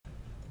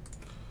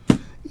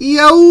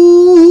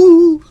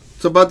Yo!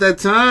 It's about that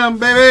time,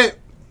 baby.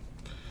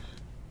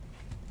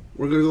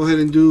 We're going to go ahead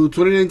and do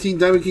 2019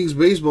 Diamond Kings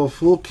Baseball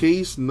full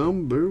case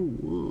number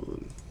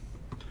 1.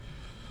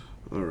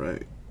 All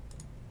right.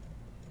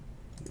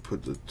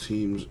 Put the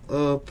teams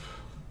up.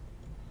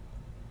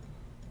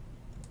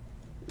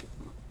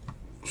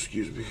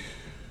 Excuse me.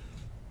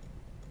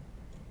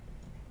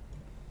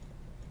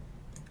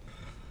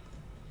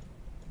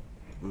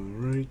 All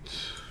right.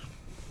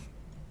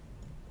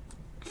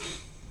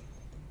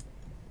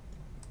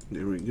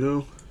 There we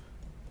go.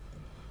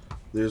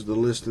 There's the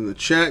list in the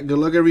chat. Good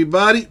luck,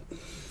 everybody.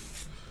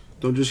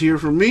 Don't just hear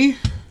from me.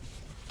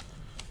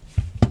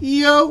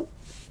 Yo.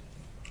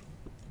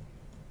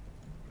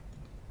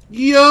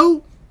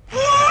 Yo.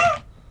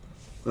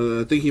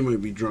 I think he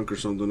might be drunk or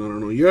something. I don't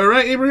know. You all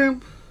right,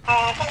 Abraham?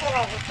 I think he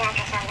might be drunk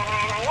or something. I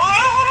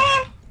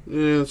don't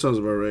know. Yeah, that sounds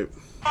about right.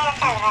 That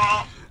sounds about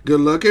right.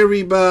 Good luck,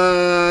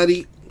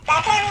 everybody. Good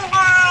luck,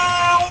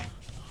 everybody.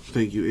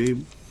 Thank you,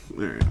 Abe.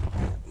 All right.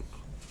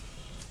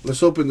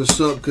 Let's open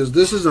this up because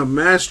this is a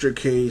master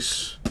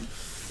case.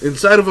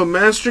 Inside of a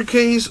master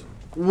case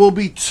will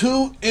be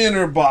two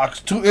inner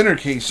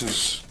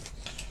cases.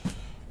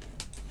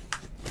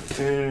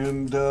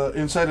 And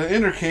inside an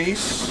inner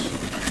case,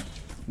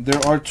 there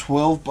are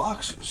 12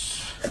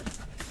 boxes.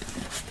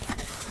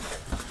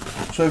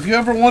 So if you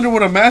ever wonder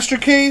what a master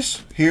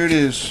case, here it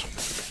is.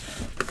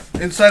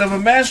 Inside of a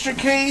master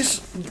case,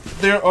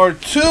 there are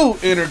 2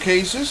 inner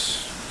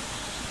cases.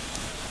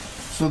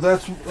 So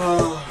that's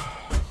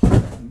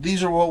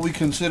these are what we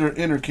consider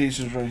inner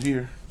cases right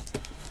here.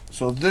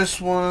 So this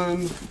will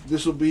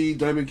be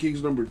Diamond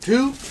Kings number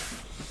 2.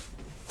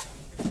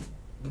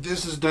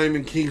 This is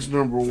Diamond Kings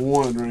number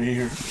 1 right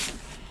here.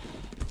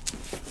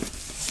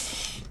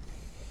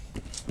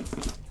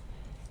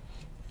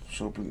 Let's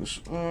open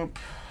this up.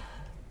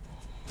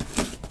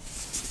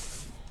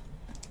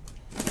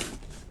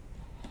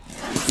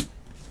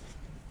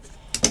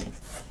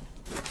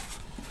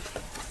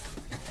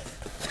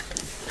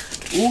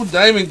 Ooh,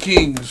 Diamond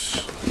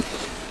Kings.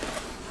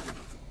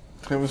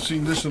 Haven't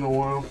seen this in a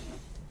while.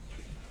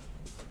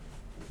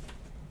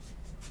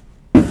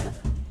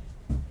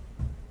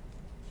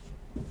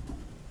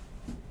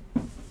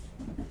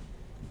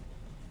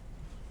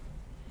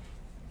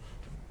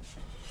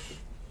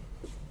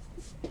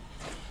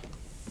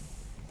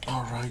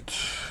 All right.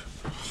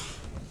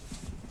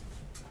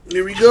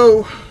 Here we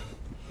go.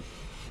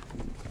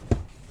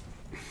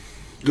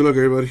 Good luck,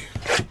 everybody.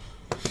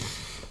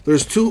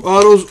 There's 2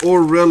 autos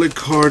or relic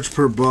cards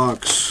per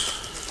box.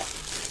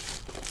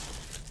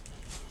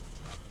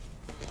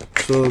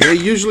 So that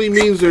usually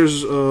means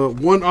there's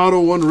 1 auto,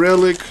 1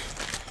 relic,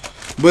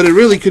 but it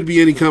really could be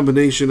any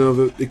combination of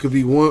it. It could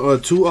be 2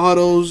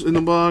 autos in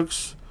the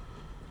box,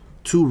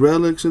 2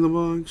 relics in the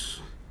box.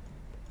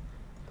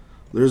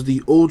 There's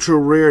the ultra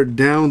rare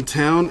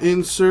downtown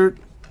insert.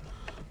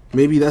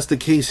 Maybe that's the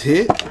case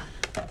hit.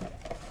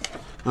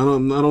 I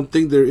don't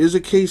think there is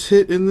a case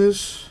hit in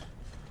this.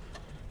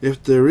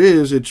 If there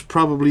is, it's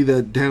probably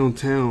that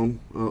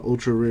downtown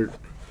ultra rare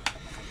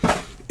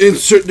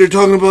insert they're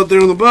talking about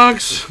there on the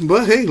box.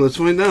 But hey, let's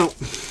find out.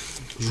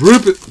 Let's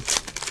rip it.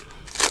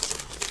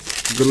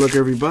 Good luck,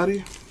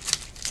 everybody.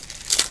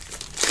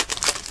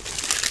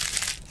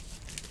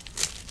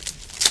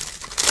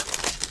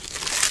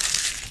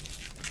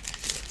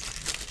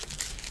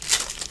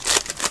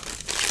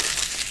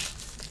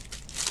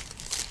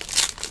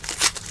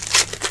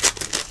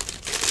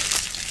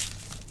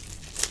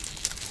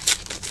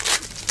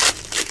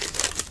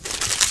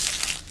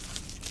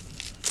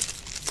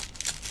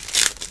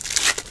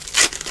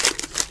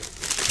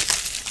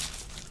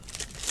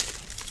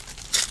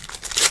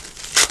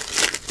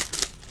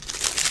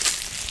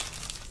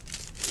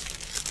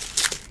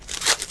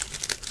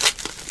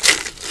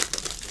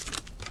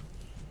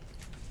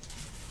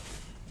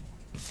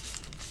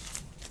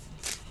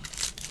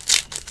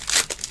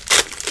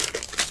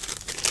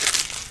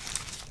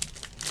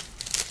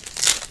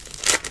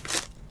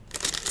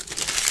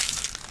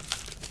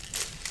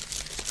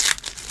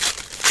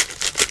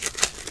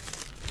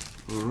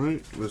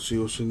 Alright, let's see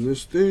what's in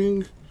this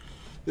thing.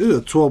 This is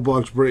a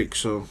 12-box break,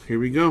 so here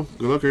we go.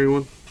 Good luck,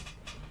 everyone.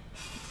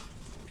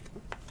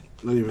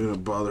 Not even going to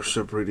bother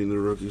separating the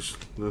rookies.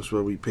 That's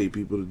why we pay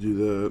people to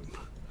do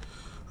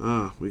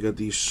that. We got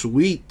these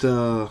sweet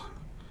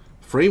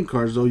frame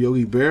cards, though.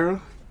 Yogi Berra.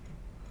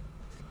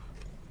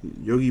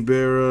 Yogi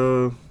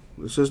Berra.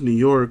 It says New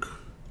York.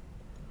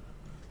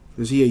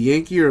 Is he a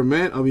Yankee or a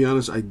Met? I'll be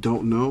honest, I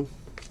don't know.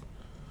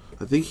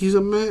 I think he's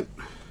a Met.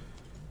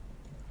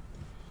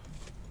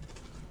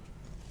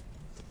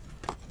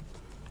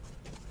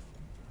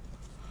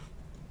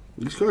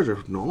 These cards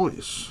are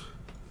nice.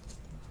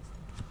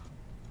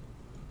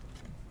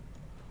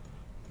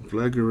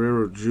 Vlad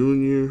Guerrero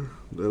Jr.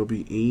 That'll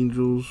be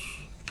Angels.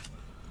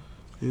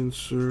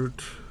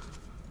 Insert.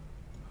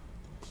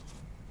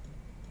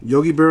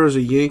 Yogi Berra is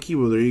a Yankee.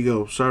 Well, there you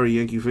go. Sorry,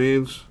 Yankee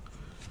fans.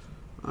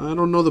 I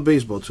don't know the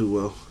baseball too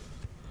well.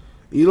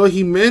 Eloy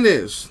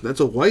Jimenez. That's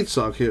a White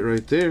Sox hit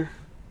right there.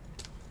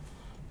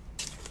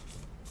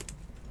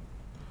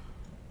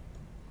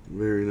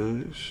 Very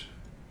nice.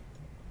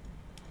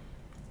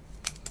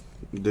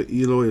 The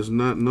Elo is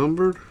not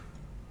numbered.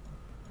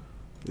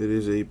 It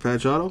is a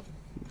patch auto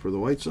for the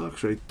White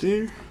Sox right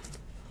there.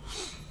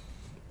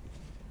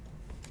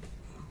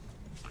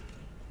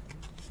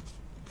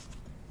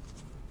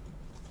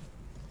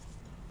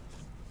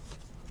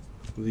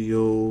 The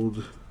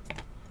old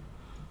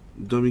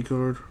dummy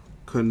card.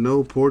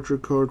 Cano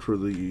portrait card for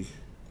the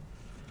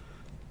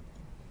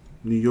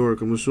New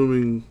York. I'm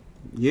assuming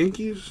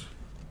Yankees.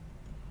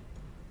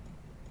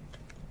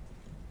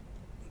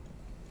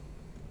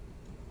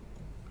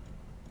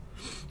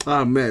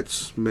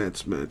 Mets.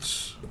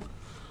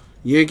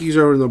 Yankees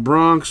are in the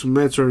Bronx.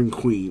 Mets are in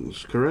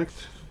Queens.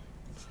 Correct?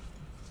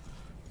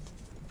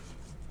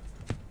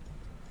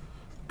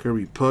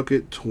 Kirby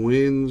Puckett,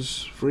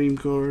 Twins frame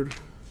card.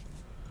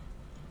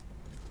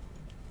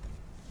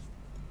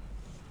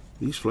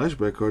 These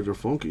flashback cards are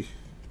funky.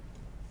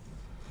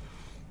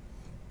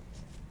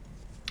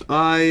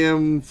 I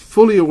am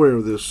fully aware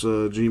of this,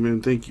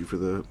 G-Man. Thank you for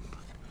that.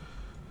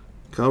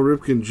 Cal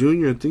Ripken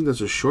Jr. I think that's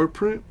a short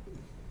print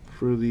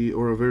for the,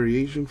 or a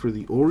variation for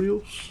the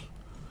Orioles.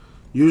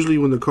 Usually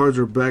when the cards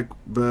are back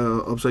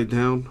upside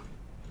down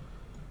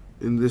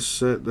in this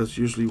set, that's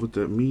usually what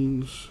that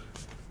means.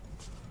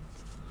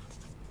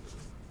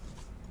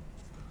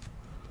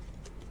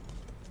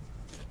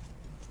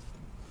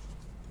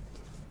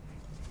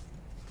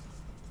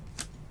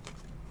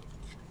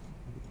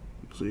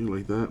 See,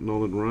 like that,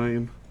 Nolan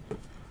Ryan,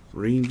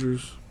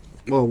 Rangers.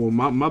 Oh, well,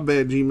 my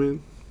bad,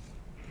 G-Man.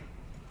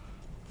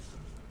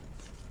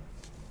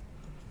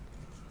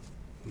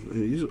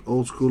 These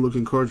old school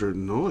looking cards are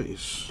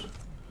nice.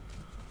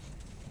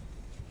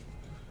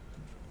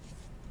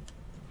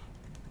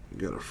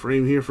 Got a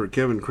frame here for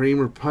Kevin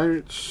Kramer,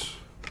 Pirates.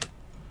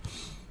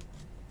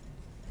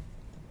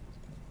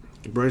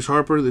 Bryce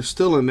Harper, there's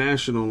still a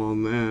national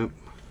on that.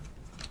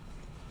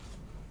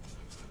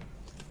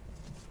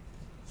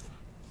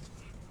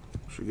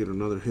 Should get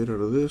another hit out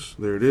of this.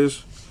 There it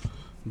is.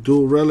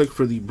 Dual relic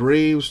for the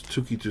Braves,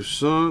 Tuki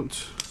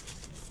Toussaint.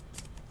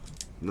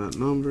 Not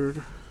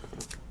numbered.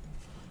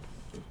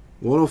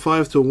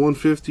 105 to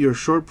 150 are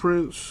short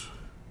prints.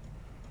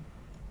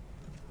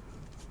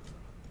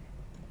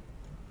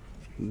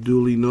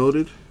 Duly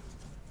noted.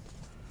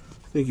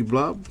 Thank you,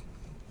 Blob.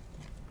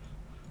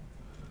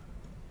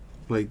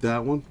 Like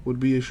that one would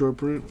be a short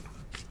print.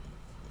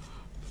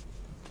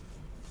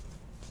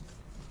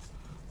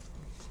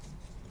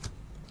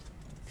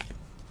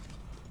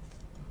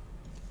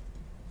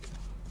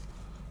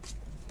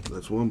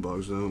 That's one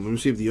box down. Let me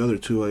see if the other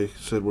two I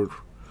said were,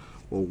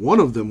 well, one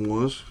of them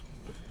was.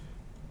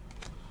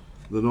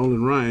 The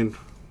Nolan Ryan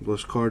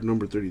was card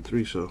number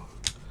 33, so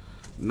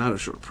not a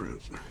short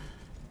print.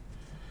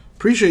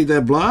 Appreciate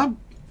that, Blob.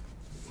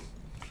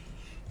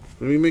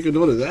 Let me make a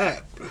note of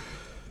that.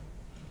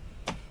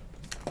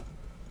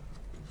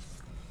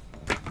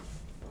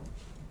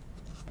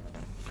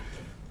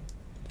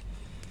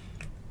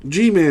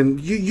 G-Man,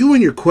 you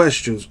and your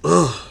questions.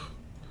 Ugh.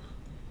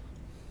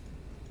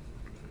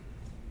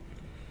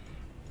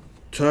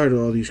 Tired of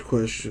all these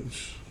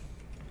questions.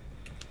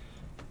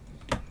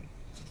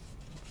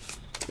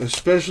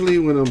 Especially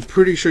when I'm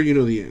pretty sure you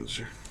know the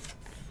answer.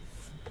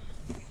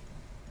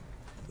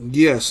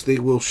 Yes, they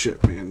will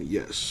ship, man.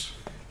 Yes.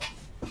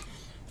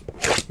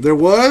 There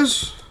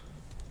was.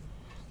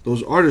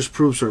 Those artist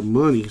proofs are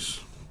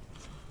monies.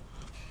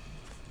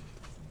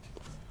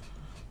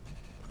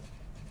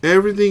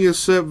 Everything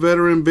except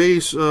veteran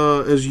base,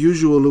 as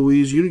usual,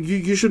 Louise.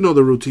 You should know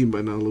the routine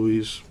by now,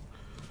 Louise.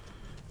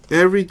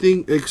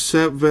 Everything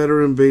except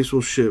veteran base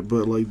will ship,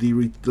 but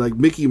like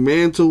Mickey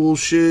Mantle will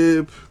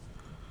ship.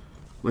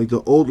 Like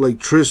the old, like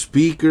Tris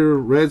Speaker,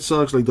 Red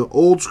Sox, like the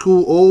old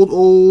school,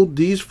 old,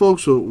 these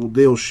folks,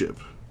 they'll ship.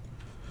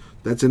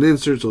 That's an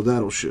insert, so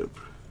that'll ship.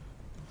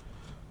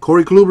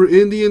 Corey Kluber,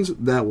 Indians,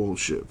 that won't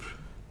ship.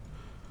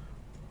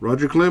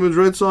 Roger Clemens,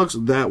 Red Sox,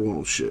 that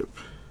won't ship.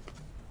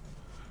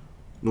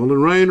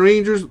 Nolan Ryan,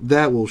 Rangers,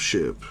 that will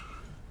ship.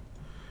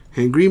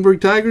 Hank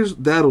Greenberg, Tigers,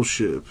 that'll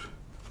ship.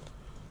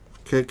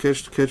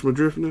 Catch my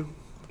drift now?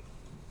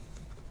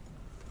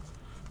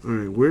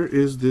 Alright, where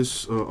is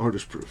this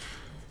artist proof?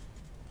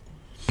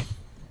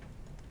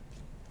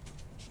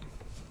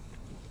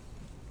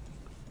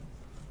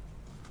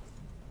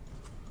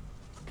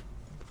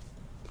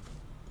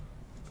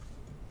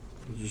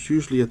 It's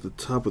usually at the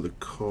top of the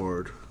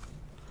card.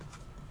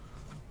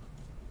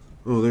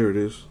 Oh, there it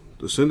is.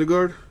 The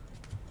Syndergaard?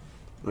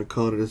 I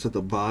caught it. It's at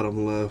the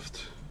bottom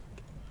left.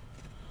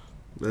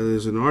 That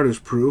is an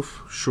artist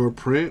proof. Short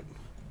print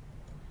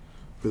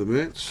for the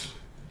Mets.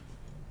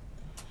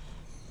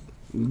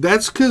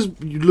 That's because,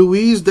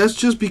 Louise, that's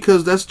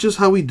just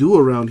how we do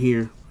around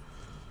here.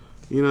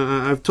 You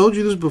know, I've told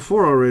you this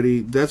before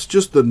already. That's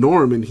just the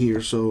norm in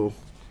here, so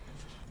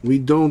we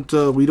don't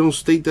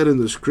state that in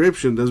the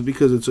description. That's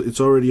because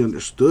it's already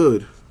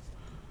understood.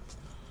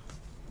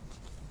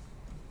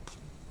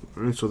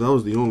 All right, so that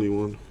was the only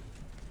one.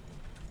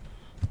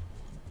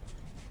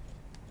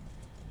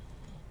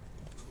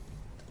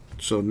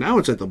 So now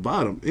it's at the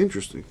bottom.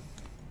 Interesting.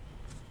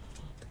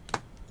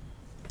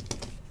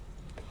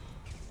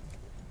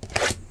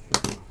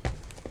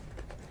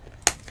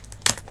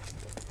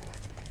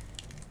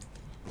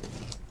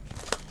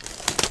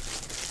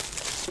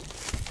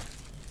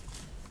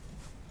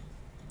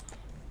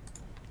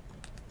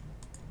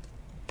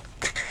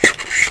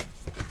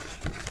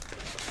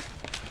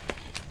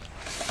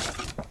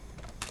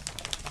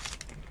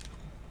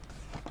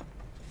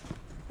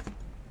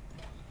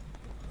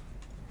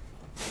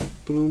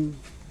 Boom.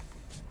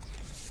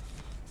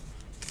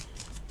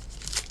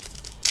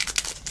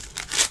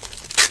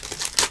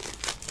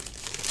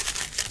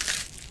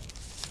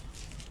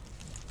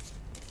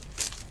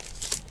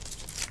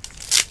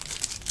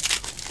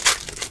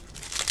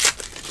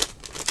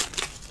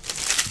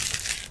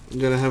 I'm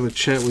gonna have a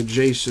chat with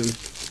Jason.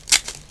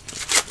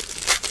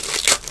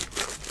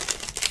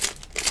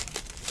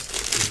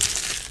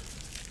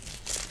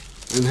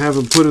 And have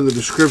him put in the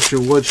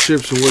description what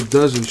ships and what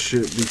doesn't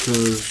ship,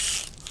 because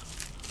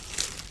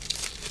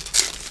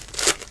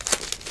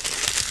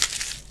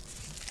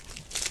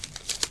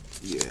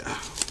yeah.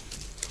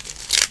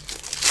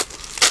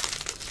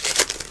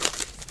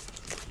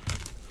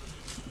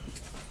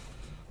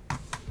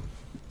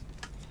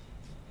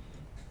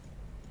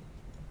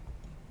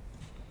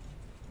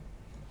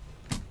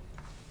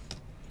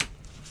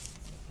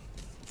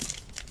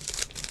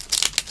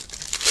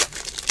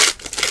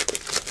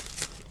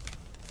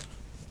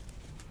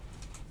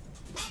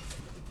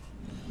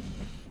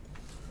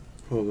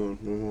 Hold on,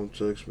 my mom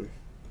texts me.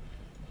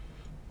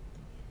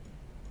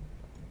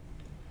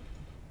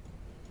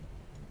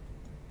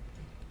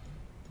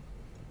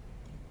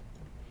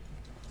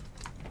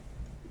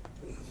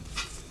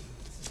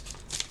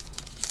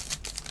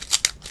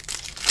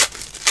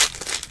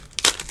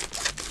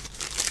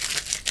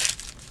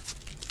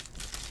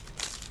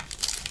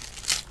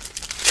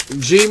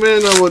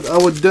 G-Man, I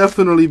would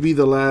definitely be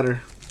the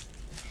latter.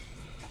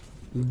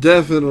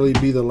 Definitely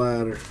be the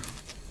latter.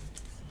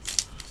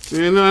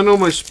 And I know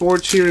my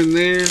sports here and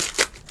there.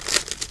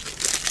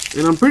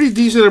 And I'm pretty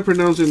decent at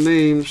pronouncing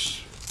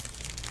names.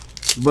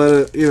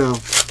 But, you know,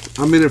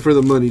 I'm in it for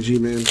the money,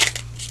 G-Man.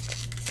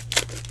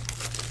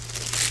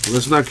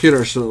 Let's not kid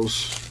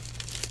ourselves.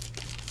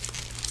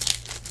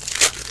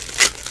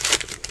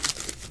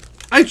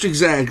 I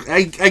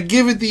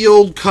give it the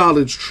old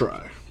college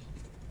try.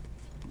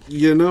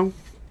 You know?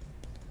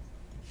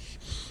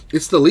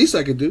 It's the least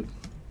I could do.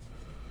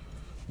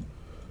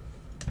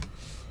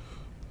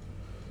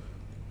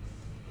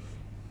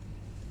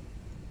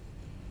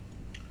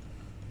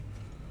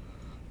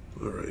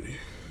 Alrighty.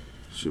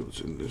 See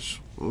what's in this.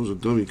 Oh, there's a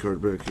dummy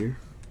card back here.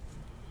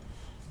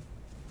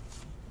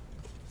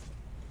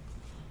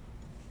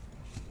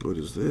 What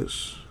is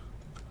this?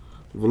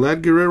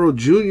 Vlad Guerrero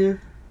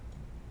Jr.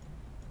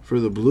 for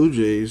the Blue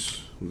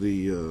Jays.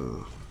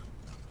 The,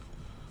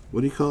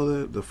 what do you call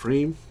that? The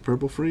frame?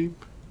 Purple frame?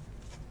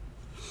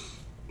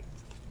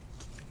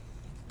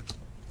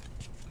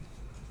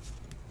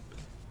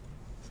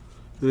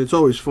 And it's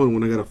always fun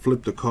when I gotta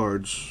flip the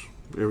cards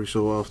every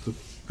so often.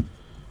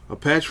 A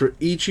patch for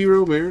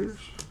Ichiro Mariners.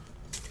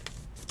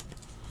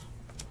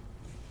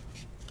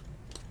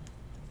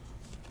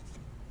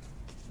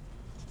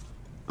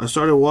 I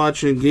started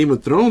watching Game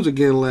of Thrones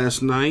again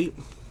last night.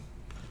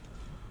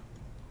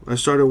 I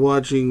started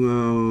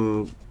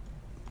watching,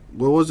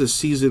 what was it,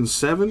 Season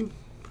 7?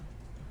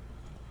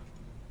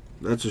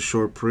 That's a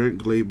short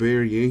print.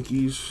 Gleyber,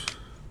 Yankees.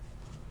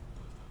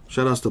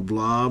 Shoutouts to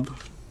Blob.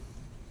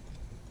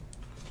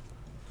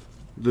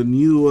 The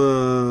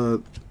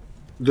new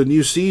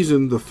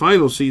season, the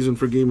final season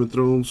for Game of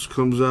Thrones,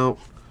 comes out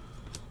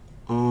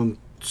on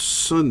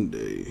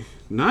Sunday.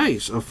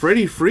 Nice. A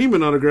Freddie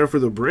Freeman autograph for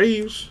the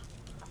Braves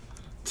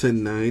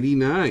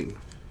 /99.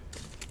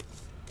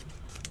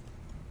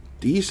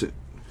 Decent.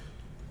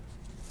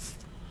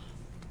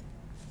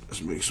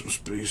 Let's make some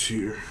space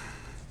here.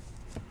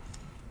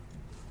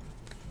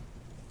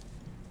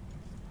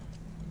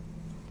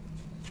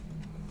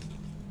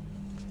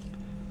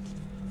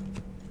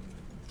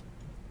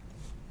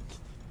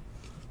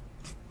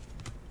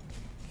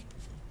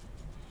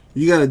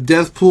 You got a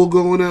death pool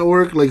going at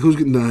work? Like, who's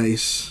getting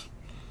nice?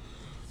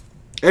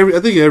 I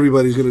think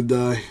everybody's gonna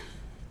die.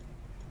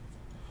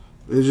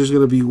 There's just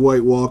gonna be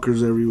White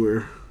Walkers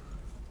everywhere.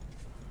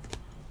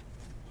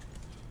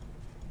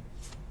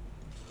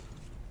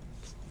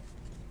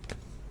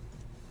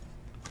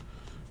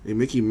 A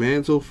Mickey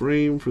Mantle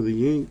frame for the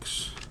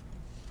Yanks.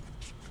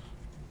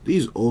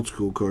 These old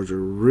school cards are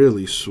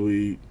really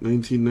sweet.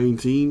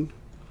 1919.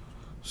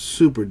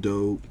 Super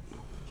dope.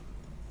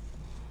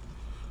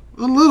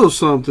 A little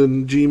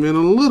something, G-Man, a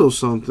little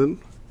something.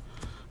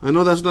 I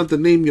know that's not the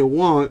name you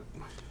want.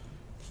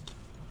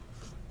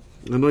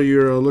 I know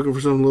you're looking for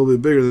something a little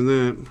bit bigger than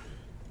that.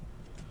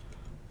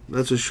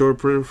 That's a short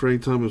print,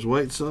 Frank Thomas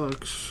White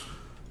Sox.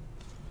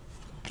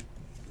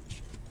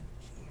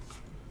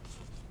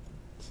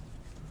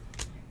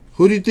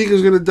 Who do you think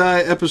is going to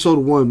die episode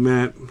 1,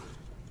 Matt?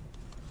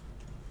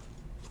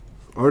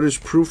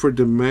 Artist proof for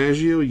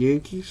DiMaggio,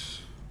 Yankees.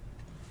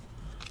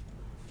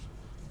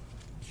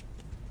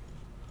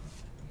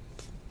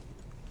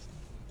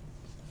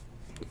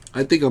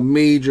 I think a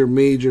major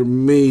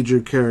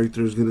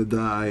character is gonna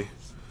die.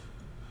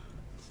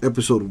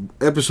 Episode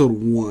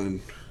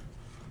 1,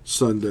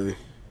 Sunday.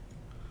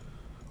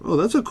 Oh,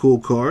 that's a cool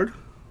card.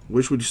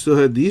 Wish we still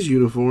had these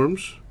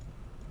uniforms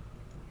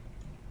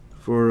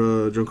for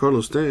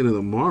Giancarlo Stanton and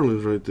the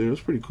Marlins right there.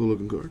 That's a pretty cool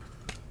looking card.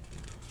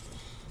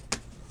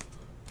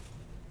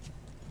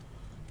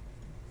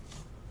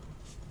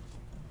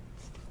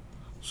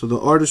 So the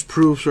artist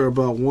proofs are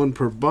about 1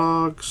 per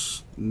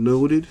box.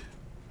 Noted.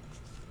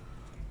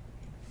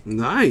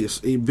 Nice.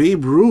 A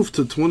Babe Ruth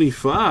to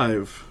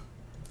 25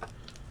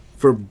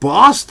 for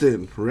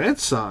Boston Red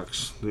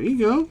Sox. There you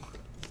go.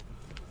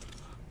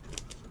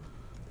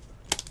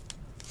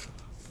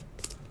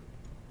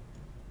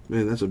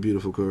 Man, that's a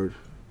beautiful card.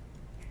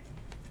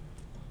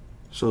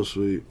 So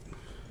sweet.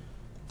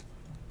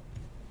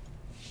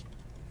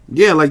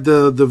 Yeah, like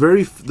the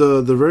very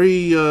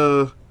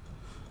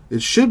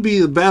it should be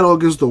the battle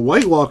against the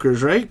White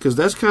Walkers, right? Because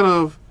that's kind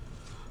of,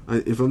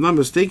 if I'm not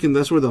mistaken,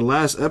 that's where the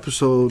last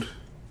episode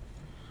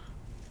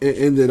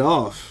ended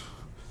off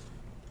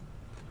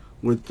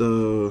with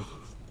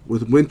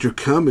winter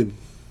coming.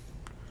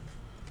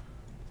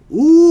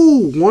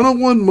 Ooh,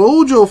 101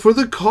 Mojo for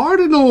the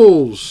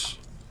Cardinals.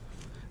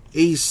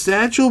 A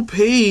Satchel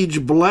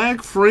Paige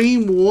black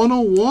frame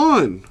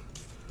 101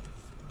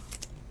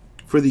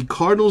 for the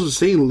Cardinals of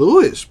St.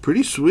 Louis.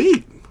 Pretty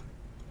sweet.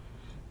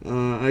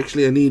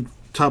 Actually, I need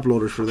top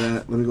loaders for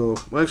that. Let me go.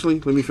 Actually,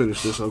 let me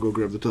finish this. I'll go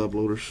grab the top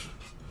loaders.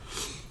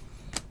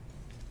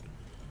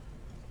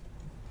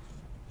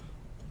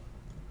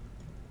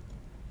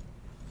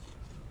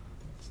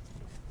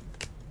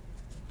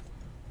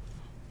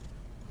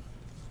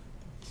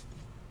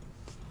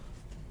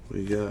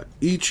 We got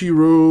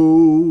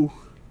Ichiro,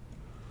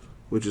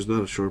 which is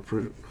not a short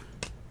print.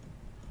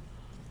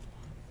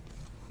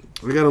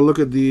 I gotta look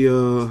at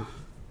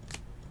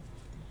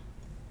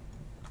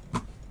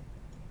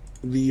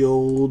the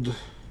old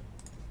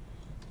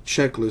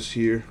checklist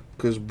here,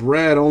 because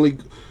Brad,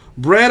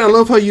 I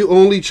love how you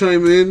only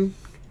chime in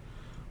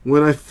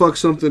when I fuck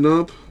something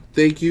up.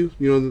 Thank you.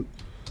 You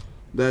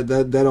know,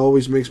 that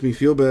always makes me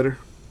feel better.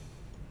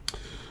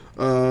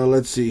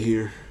 Let's see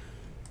here.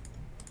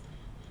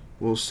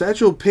 Well,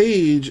 Satchel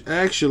Paige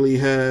actually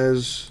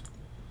has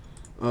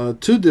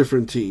 2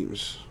 different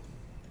teams.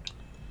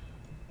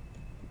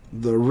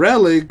 The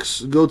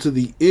relics go to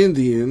the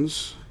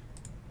Indians,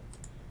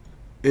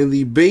 and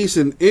the base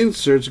and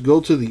inserts go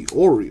to the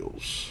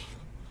Orioles.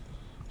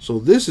 So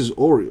this is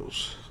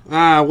Orioles.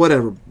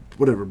 Whatever,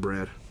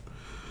 Brad.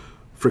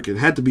 Frickin'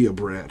 had to be a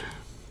Brad.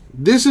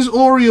 This is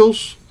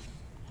Orioles.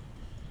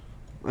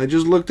 I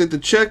just looked at the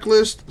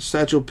checklist.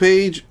 Satchel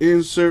Paige,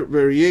 insert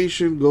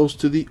variation, goes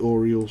to the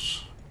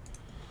Orioles.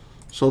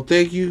 So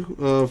thank you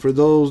for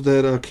those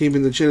that came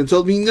in the chat and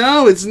told me,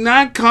 no, it's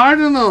not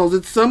Cardinals,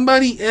 it's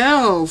somebody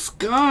else.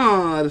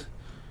 God,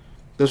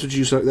 that's what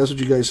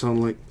you guys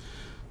sound like.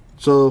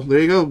 So there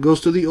you go, goes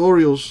to the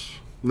Orioles.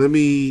 Let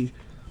me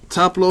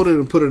top load it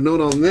and put a note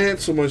on that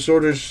so my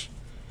sorters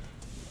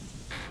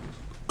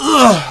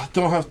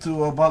don't have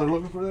to bother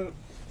looking for that.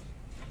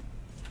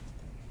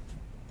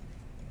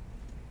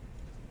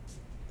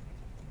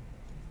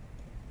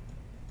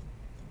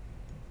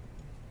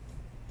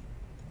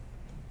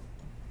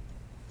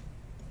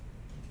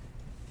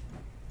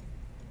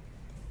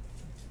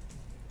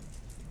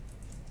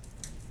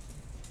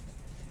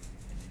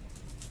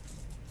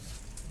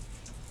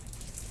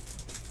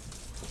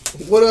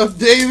 What up,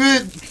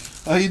 David?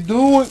 How you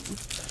doing?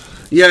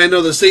 Yeah, I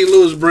know, the St.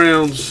 Louis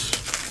Browns.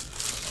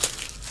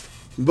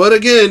 But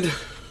again,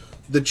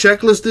 the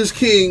checklist is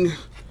king.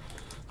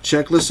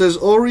 Checklist says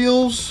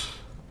Orioles.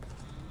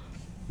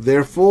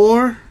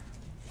 Therefore,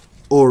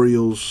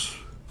 Orioles.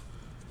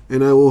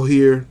 And I will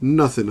hear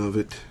nothing of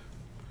it.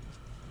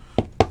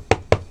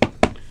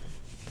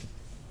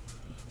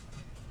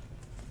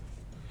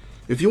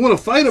 If you want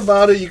to fight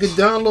about it, you can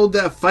download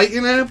that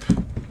fighting app.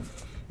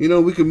 You know,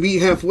 we can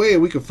meet halfway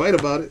and we can fight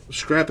about it.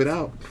 Scrap it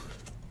out.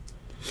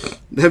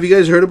 Have you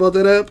guys heard about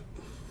that app?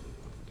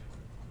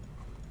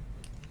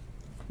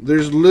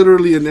 There's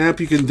literally an app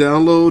you can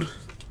download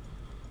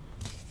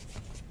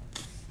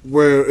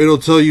where it'll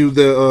tell you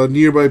the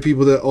nearby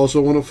people that also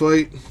want to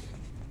fight.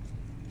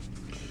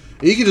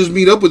 And you can just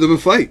meet up with them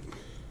and fight.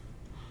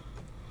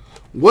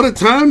 What a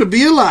time to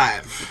be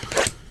alive.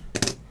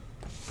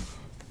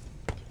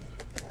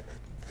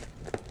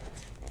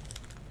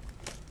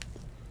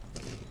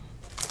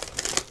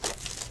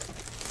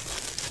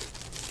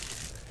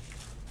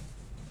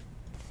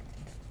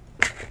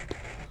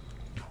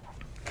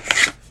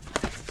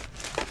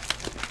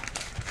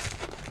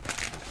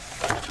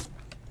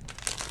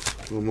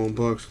 I'm on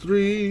box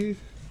 3.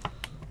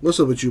 What's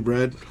up with you,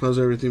 Brad? How's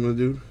everything, my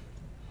dude?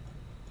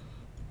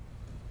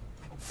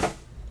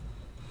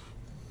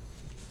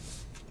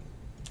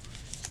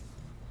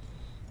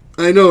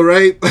 I know,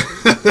 right?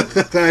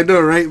 I know,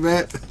 right,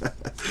 Matt?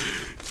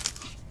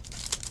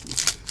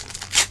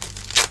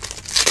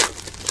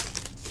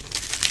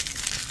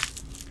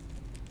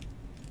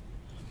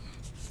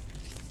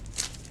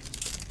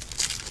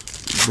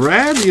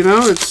 Brad, you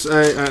know, it's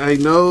I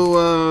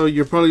know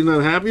you're probably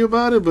not happy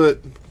about it,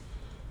 but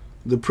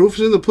the proof's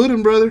in the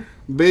pudding, brother.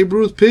 Babe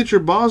Ruth pitcher,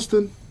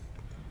 Boston.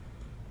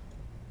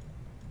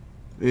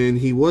 And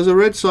he was a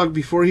Red Sox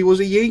before he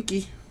was a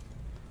Yankee.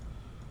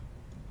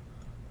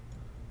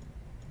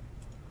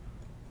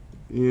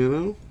 You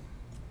know?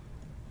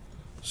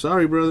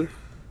 Sorry, brother.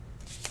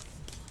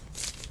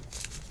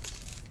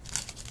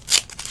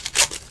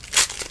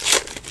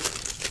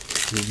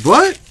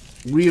 But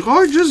we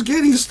are just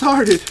getting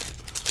started.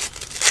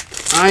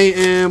 I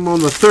am on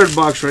the 3rd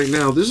box right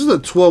now. This is a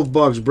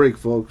 12-box break,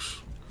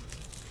 folks.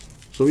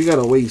 So we got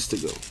a ways to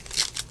go.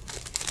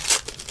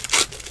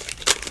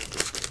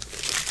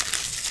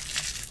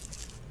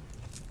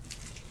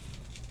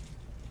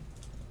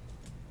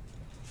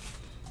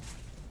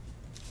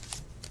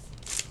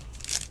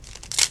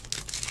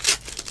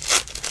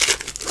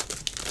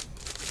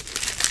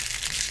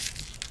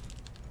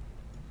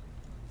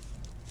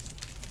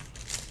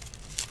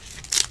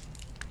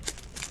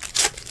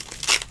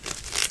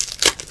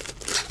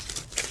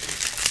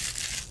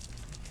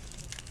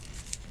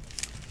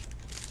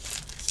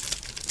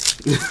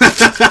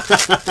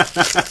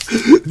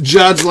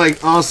 John's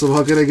like, awesome.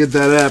 How can I get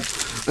that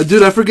app?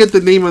 Dude, I forget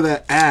the name of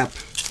that app.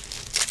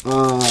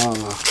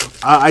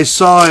 I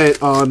saw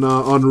it on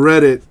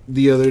Reddit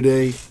the other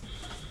day,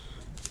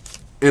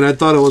 and I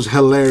thought it was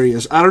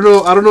hilarious. I don't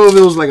know if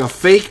it was like a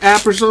fake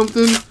app or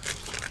something,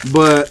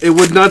 but it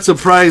would not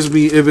surprise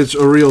me if it's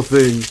a real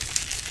thing.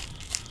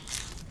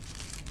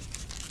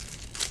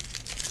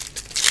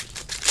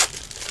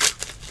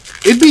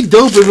 It'd be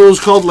dope if it was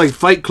called like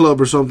Fight Club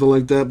or something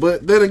like that.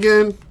 But then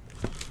again,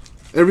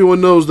 everyone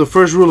knows the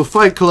first rule of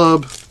Fight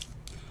Club: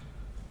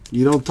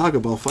 you don't talk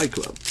about Fight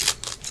Club.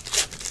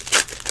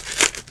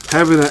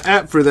 Having an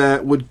app for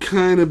that would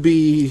kind of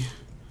be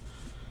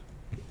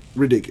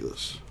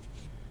ridiculous.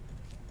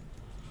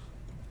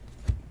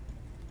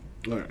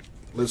 Alright,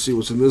 let's see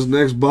what's in this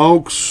next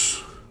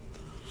box.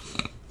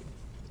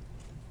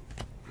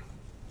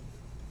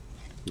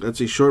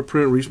 That's a short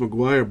print Reese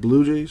McGuire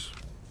Blue Jays.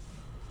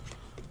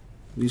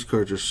 These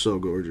cards are so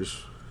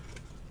gorgeous.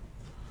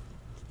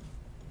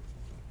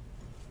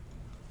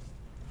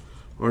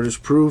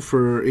 Artist proof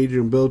for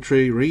Adrian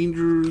Beltre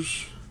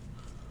Rangers.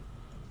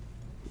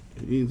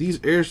 These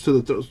heirs to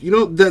the throne. You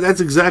know, that's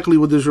exactly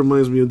what this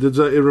reminds me of.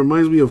 It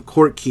reminds me of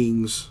Court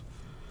Kings,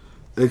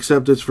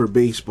 except it's for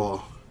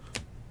baseball.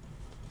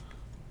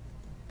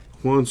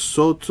 Juan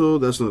Soto.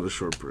 That's not a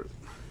short print.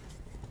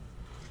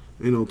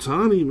 And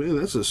Otani, man,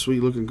 that's a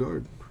sweet looking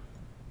card.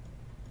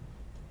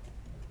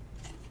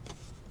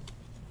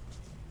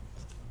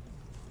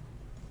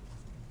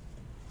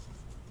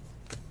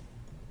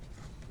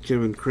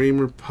 Kevin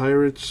Kramer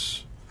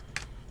Pirates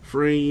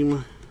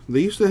frame. They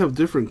used to have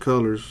different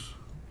colors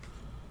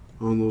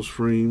on those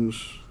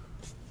frames.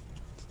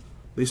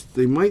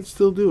 They might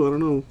still do. I don't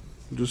know.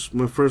 Just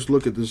my first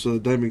look at this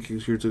Diamond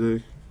Kings here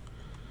today.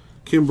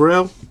 Kim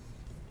Burrell,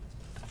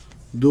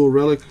 dual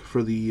relic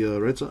for the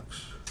Red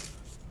Sox.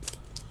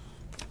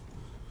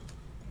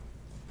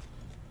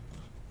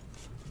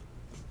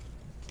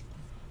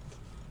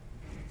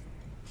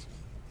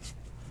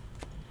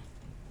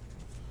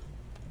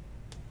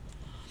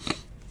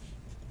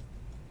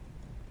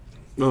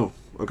 Oh,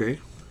 okay.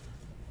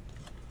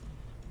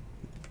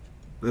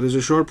 That is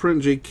a short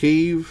print. Jake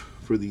Cave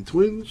for the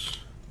Twins.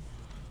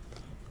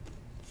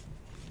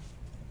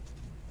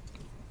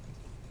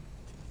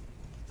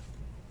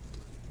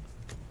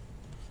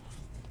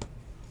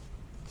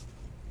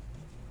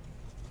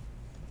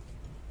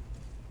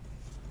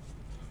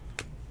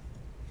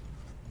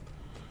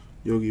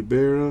 Yogi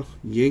Berra,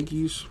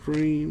 Yankees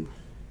frame.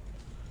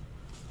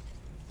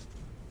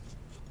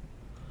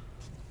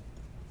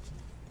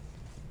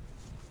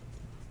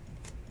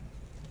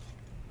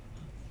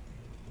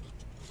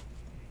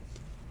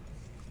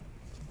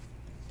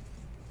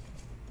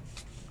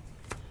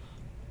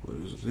 What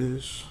is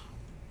this?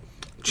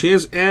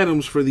 Chance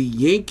Adams for the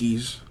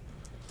Yankees.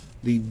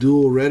 The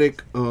dual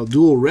relic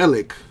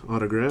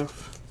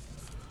autograph.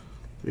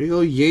 There you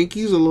go,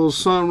 Yankees. A little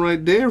something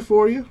right there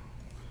for you.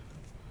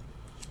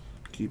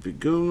 Keep it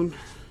going.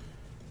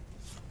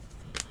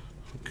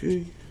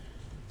 Okay.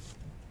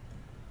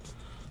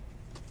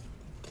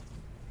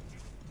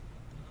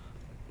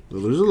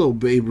 Well, there's a little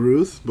Babe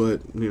Ruth,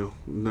 but you know,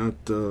 not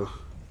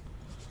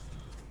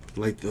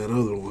like that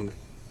other one.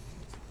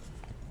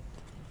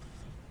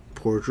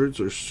 Portraits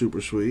are super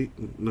sweet.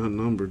 Not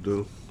numbered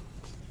though.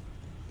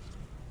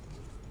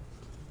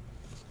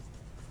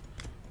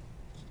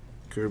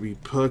 Kirby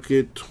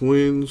Puckett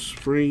Twins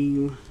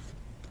frame.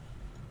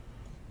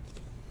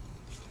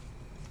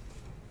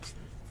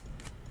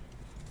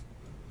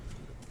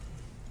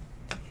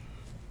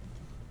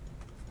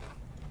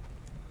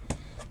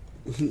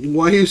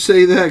 Why you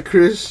say that,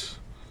 Chris?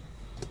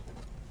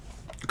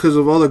 Because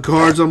of all the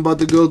cards I'm about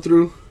to go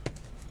through?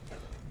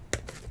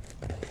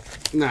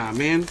 Nah,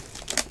 man.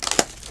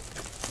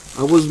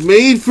 I was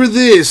made for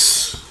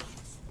this.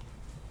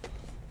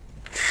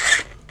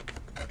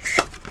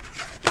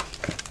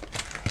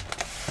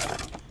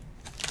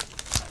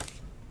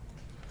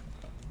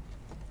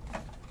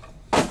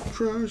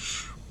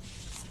 Trash.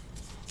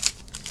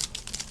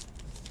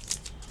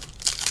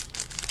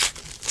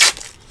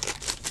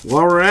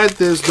 While we're at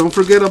this, don't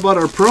forget about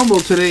our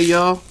promo today,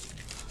 y'all.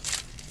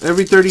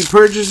 Every 30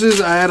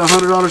 purchases, I add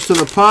 $100 to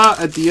the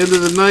pot. At the end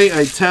of the night,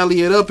 I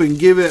tally it up and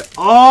give it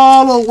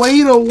all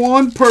away to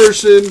one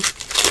person.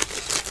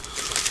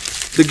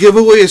 The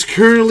giveaway is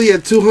currently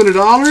at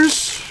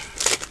 $200.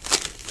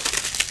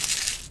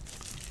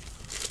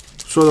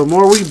 So the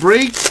more we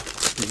break,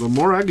 the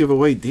more I give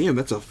away. Damn,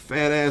 that's a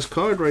fat ass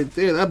card right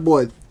there. That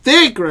boy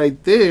thick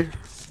right there.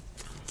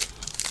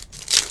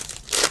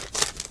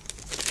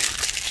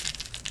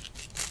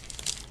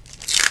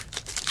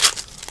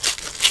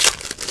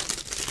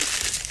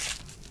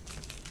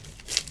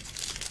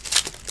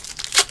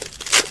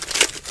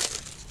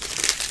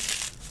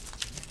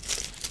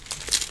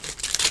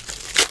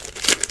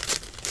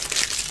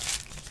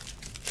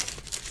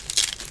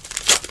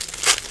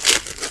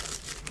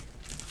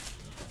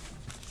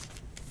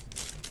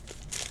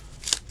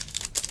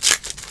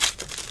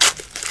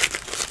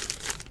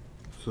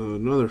 So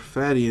another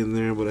fatty in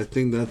there, but I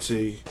think that's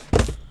a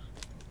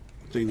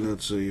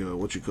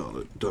what you call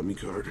it, dummy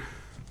card.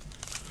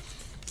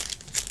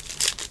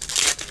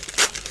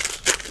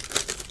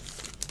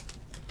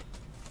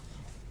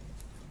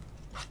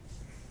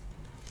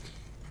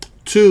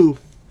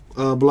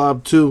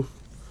 Blob 2.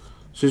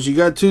 Since you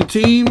got 2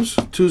 teams,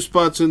 2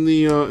 spots in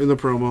the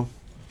promo.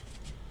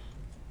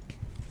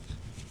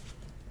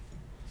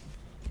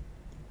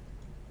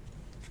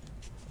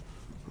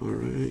 All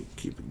right,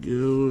 keep it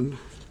going.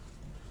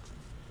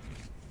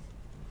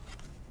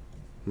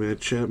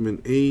 Matt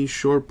Chapman A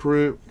short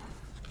print.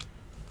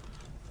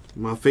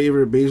 My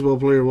favorite baseball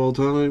player of all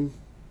time,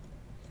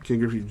 Ken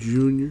Griffey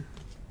Jr.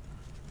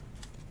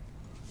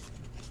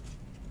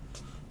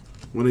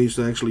 When I used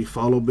to actually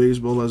follow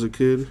baseball as a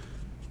kid.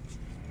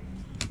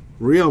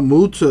 Real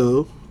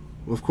Muto,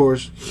 of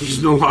course,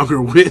 he's no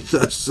longer with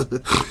us.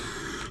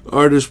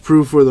 Artist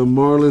proof for the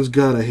Marlins.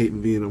 God, I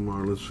hate being a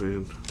Marlins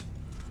fan.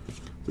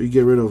 We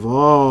get rid of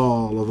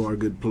all of our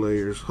good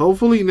players.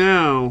 Hopefully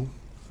now,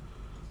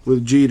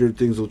 with Jeter,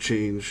 things will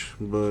change,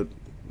 but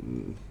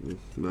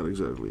not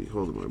exactly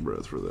holding my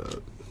breath for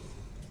that.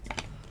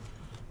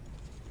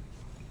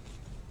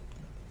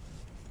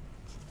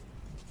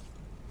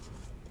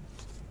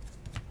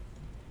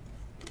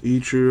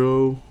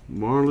 Ichiro,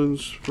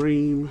 Marlins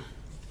frame.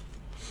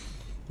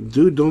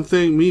 Dude, don't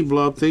thank me,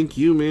 Blob. Thank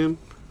you, man.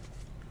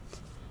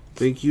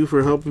 Thank you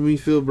for helping me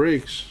fill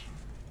breaks.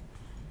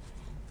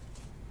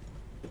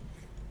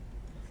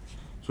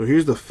 So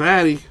here's the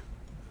fatty.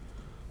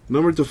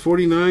 Number to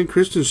 49,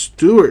 Kristen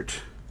Stewart.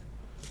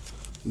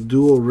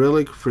 Dual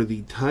relic for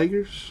the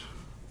Tigers.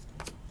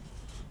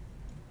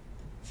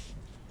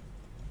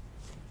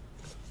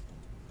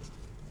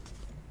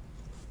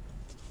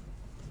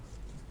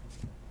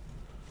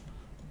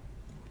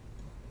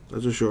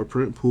 That's a short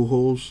print.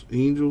 Pujols,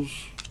 Angels.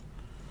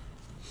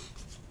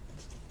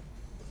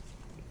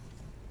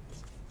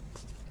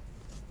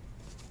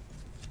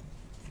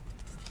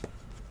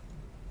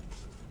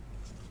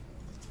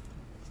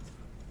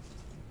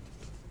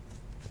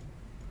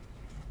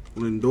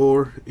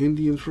 Lindor,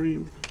 Indian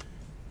frame.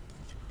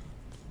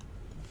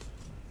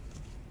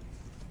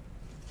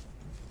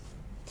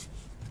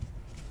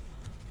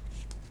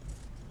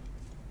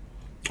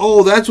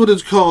 Oh, that's what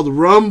it's called,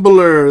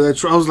 Rumbler.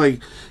 That's, I was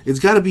like, it's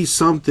got to be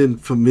something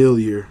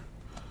familiar.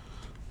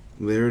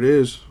 There it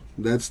is.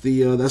 That's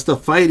the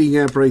fighting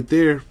app right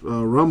there,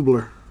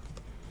 Rumbler.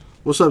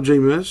 What's up,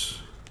 JMS?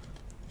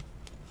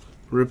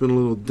 Ripping a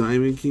little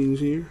Diamond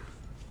Kings here.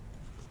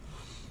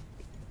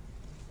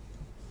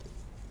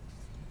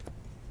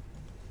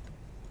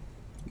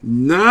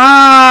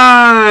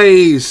 Nice!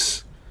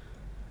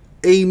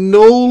 A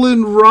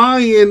Nolan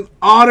Ryan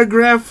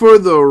autograph for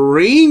the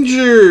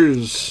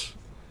Rangers.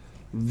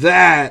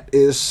 That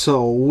is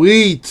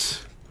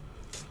sweet.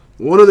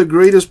 One of the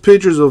greatest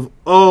pitchers of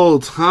all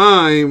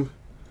time.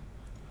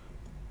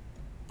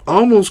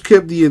 Almost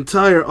kept the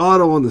entire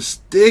auto on the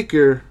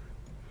sticker.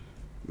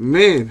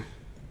 Man,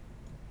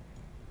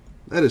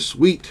 that is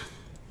sweet.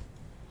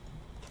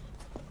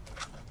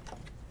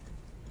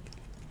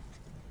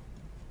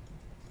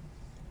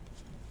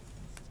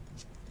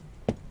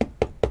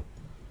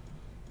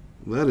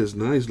 That is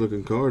nice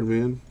looking card,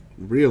 man.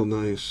 Real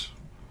nice.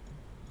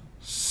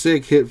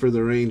 Sick hit for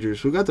the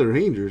Rangers. Who got the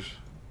Rangers?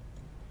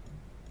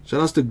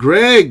 Shout outs to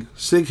Greg.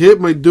 Sick hit,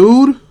 my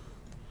dude.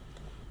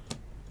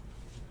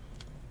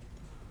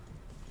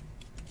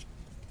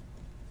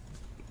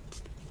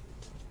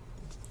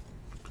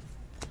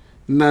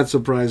 Not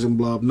surprising,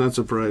 Blob. Not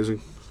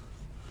surprising.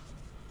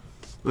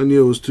 I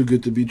knew it was too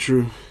good to be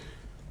true.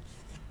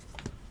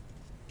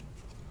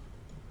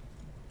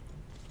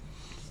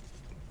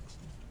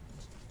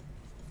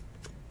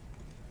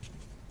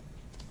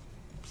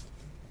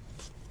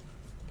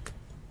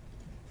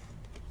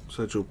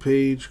 Satchel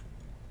Paige.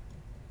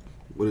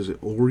 What is it?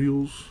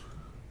 Orioles?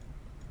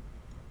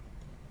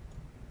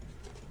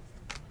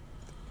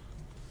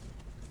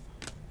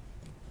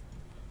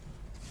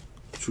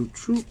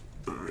 Choo-choo.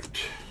 All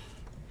right.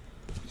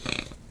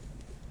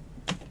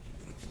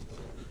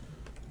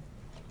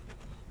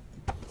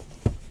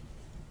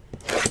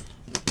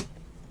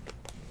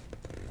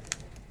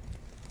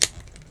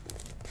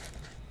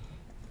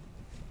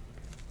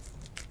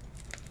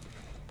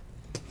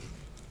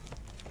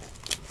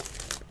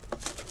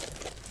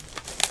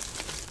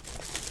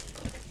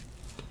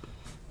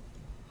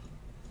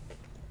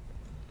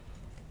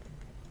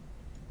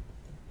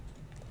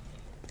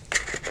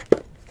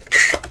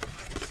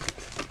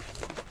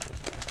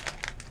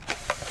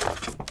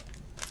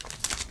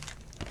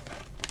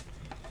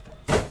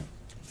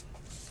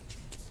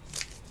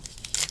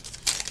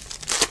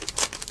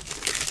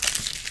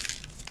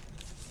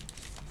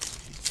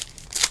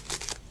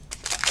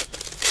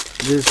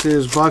 This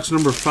is box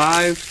number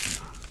 5.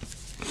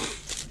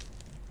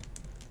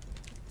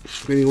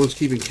 If anyone's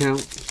keeping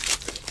count.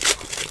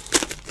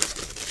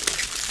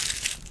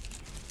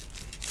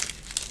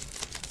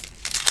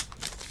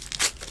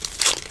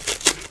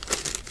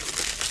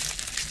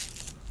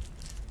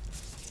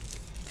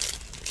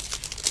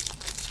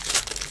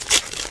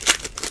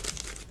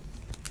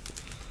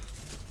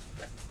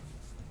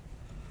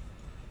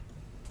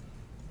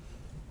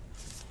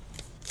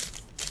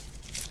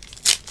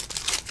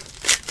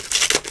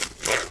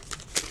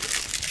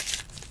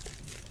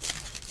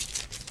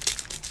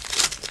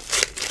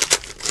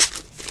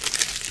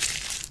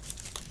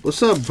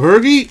 What's up,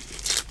 Bergie?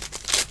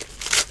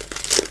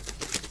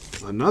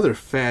 Another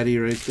fatty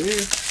right there.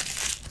 There's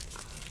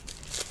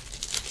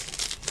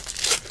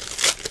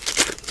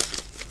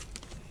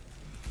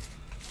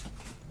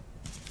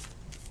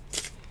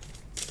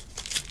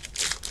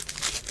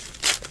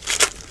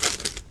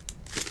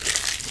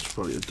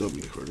probably a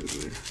W card in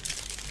there.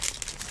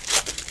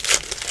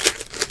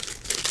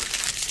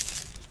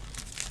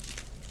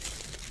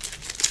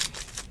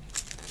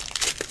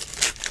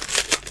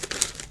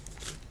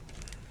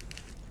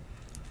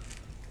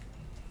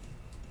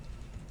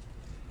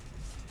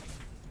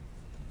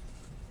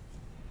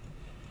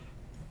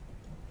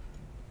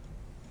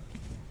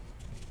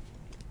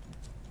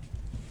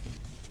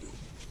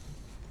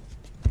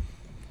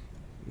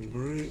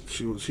 Alright,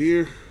 see what's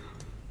here.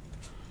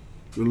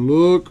 Good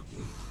look.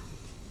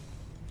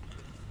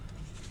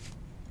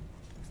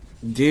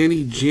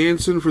 Danny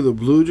Jansen for the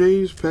Blue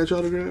Jays, patch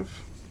autograph.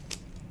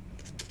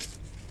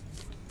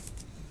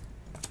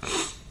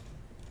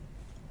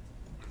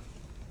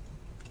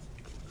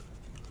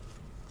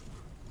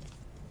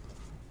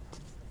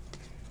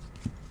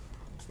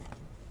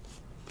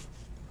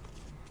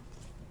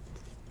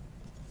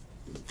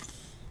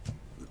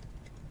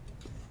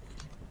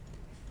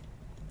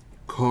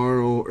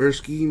 Carl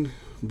Erskine,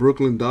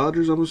 Brooklyn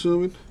Dodgers, I'm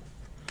assuming.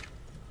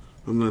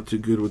 I'm not too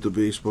good with the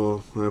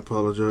baseball. I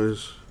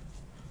apologize.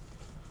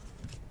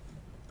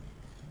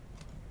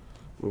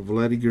 A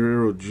Vladdy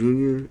Guerrero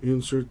Jr.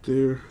 insert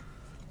there.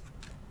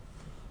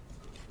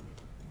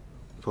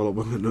 Followed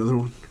by another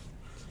one.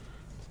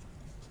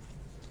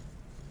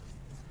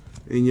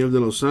 Enyel de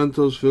los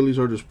Santos, Phillies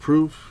Artist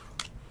Proof.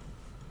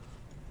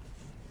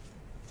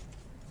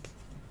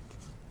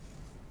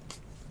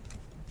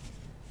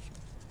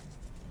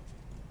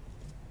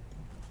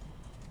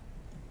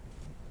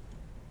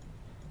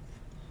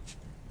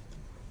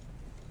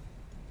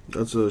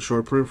 That's a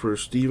short print for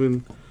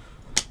Steven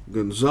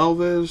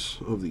Gonzalez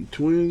of the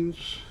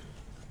Twins.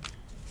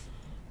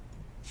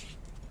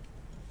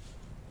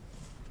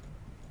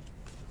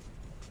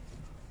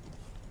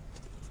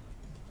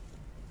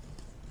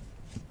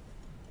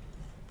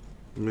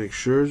 Max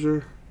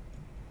Scherzer.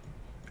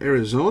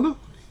 Arizona?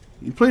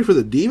 You played for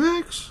the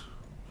D-backs?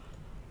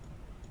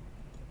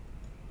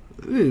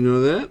 I didn't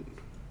know that.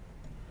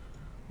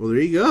 Well,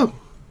 there you go.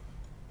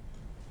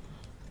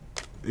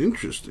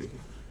 Interesting.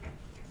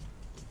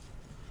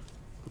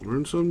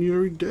 Learn something new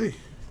every day.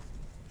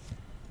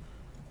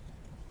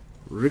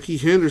 Ricky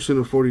Henderson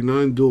of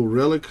 49 dual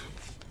relic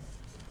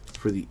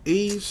for the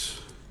A's.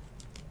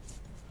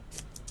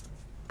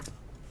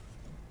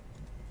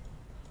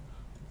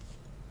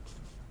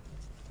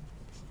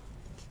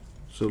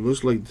 So it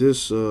looks like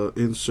this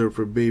insert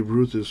for Babe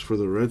Ruth is for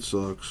the Red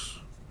Sox.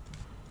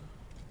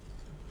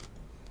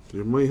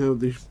 They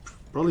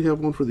probably have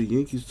one for the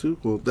Yankees too.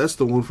 Well, that's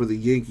the one for the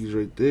Yankees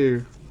right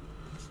there,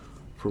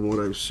 from what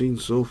I've seen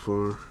so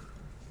far.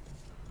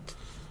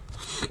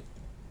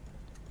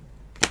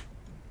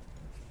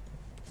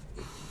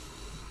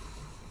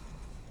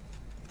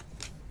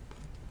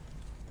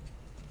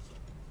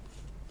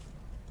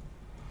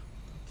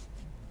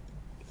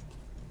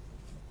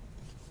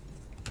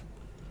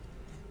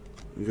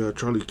 We got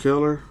Charlie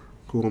Keller,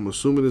 who I'm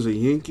assuming is a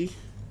Yankee.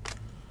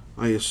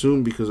 I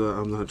assume because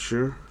I'm not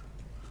sure.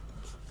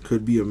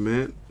 Could be a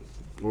Met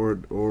or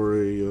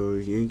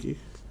a Yankee.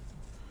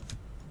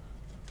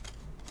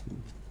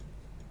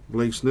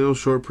 Blake Snell,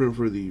 short print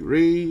for the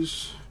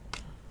Rays.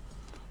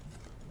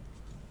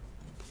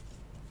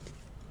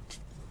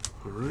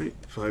 All right,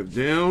 5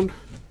 down.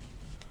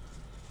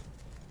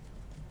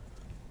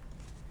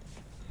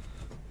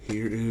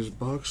 Here is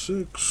box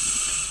 6.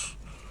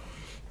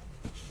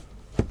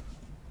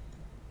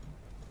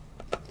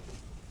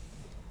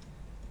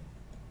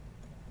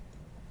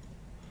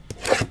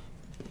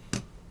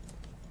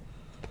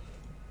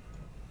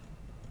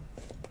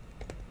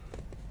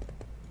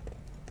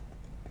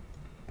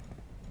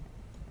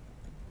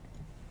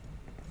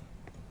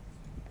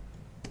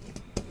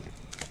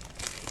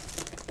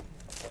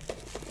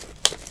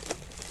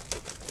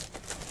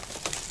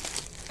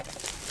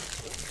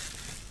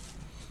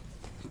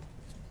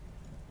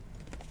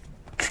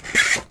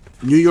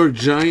 New York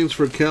Giants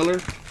for Keller.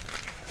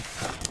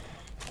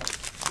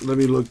 Let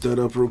me look that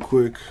up real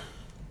quick.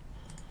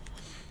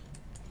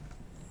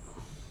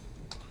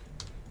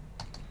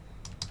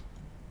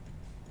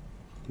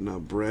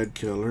 Not Brad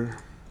Keller.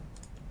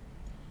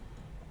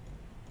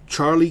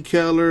 Charlie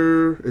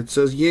Keller. It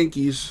says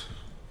Yankees.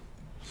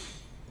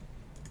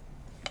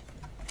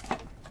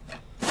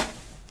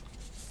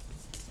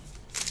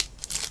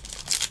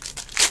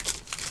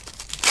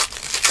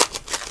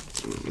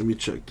 Let me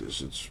check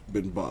this. It's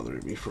been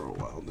bothering me for a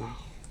while now.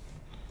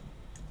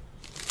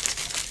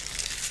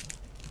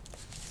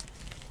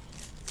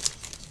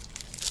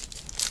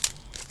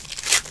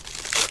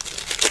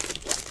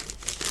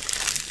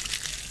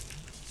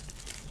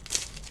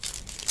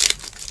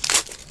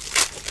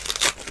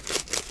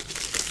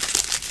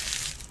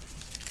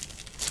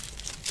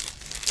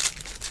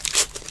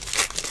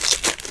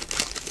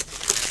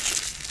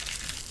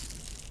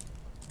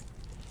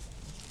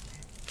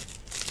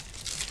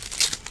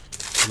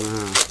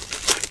 Nah,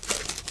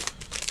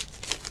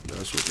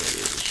 that's what that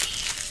is.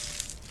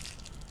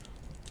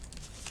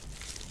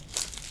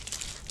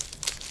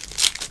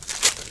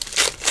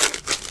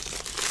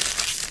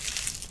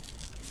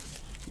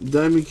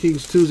 Diamond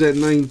Kings 2's at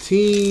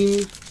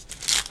 19.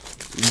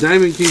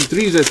 Diamond King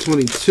 3's at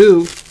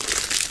 22.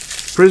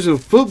 Prism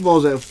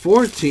Football's at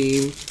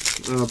 14.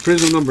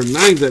 Prism number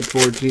 9's at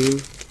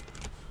 14.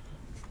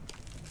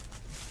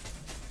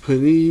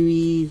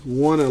 Panini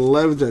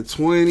 111's at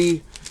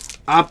 20.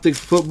 Optic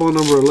Football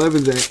number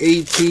 11's at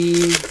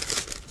 18.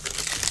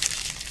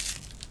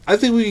 I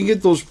think we can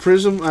get those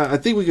Prism. I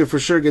think we can for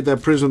sure get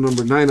that Prism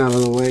number 9 out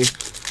of the way.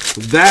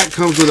 That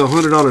comes with a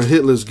 $100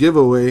 hitless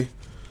giveaway.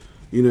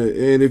 You know,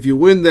 and if you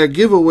win that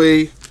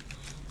giveaway,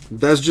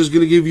 that's just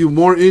going to give you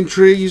more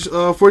entries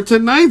for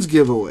tonight's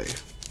giveaway.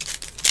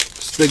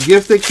 It's the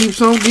gift that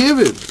keeps on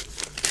giving.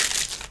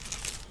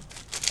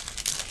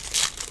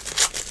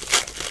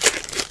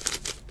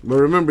 But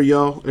remember,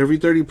 y'all, every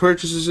 30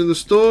 purchases in the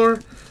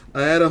store,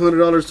 I add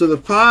 $100 to the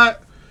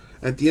pot.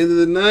 At the end of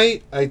the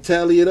night, I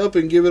tally it up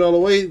and give it all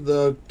away.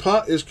 The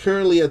pot is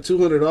currently at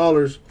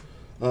 $200,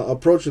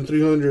 approaching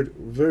 $300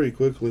 very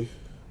quickly.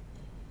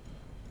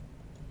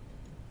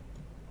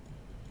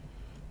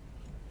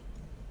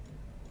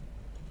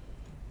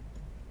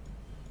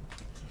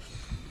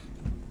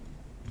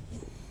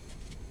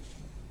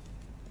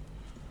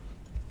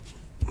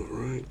 All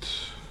right.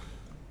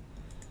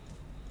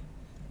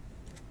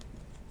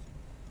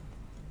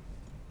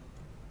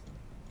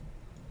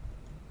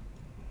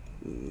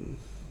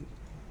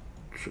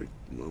 Check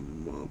my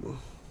mama.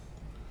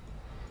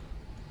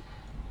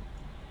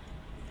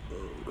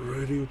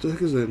 Alrighty, what the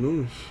heck is that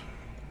noise?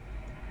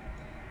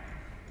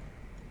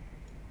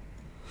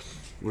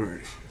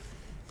 Alrighty.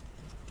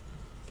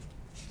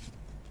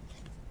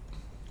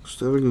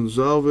 Steven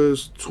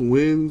Gonzalez,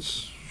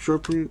 Twins,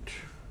 short print.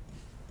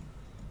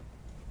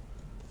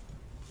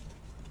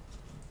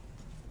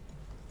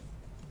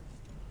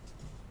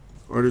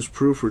 Artist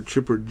proof for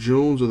Chipper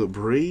Jones of the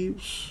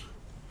Braves.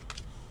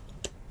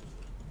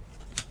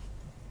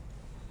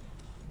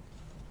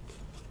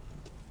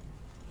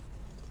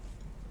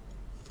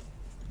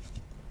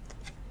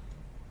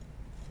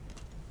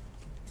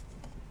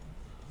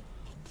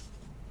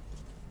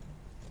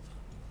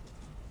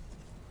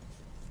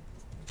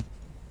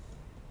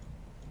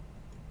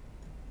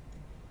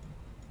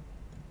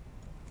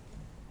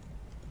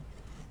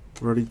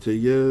 Roddy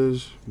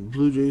Tellez,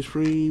 Blue Jays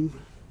frame.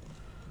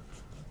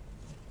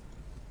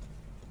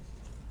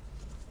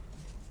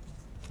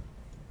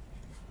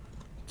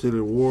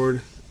 Taylor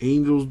Ward,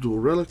 Angels dual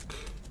relic.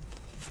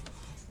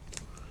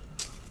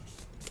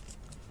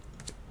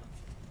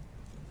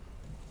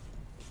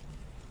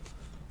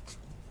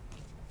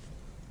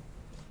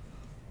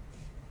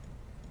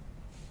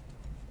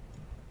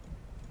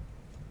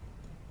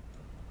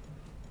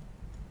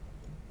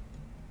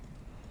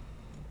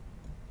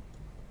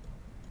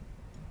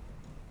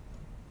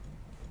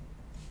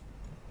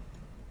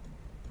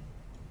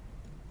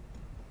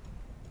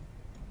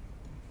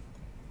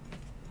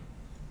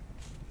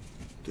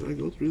 Did I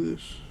go through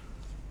this?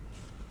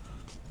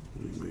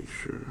 Let me make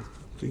sure.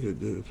 I think I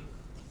did.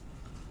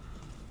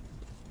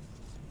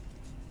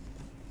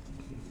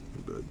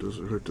 That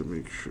doesn't hurt to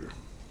make sure.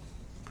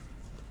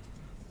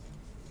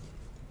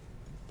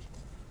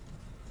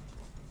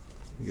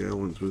 Yeah, I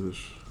went through this.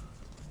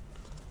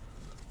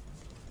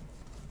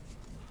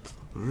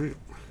 Alright.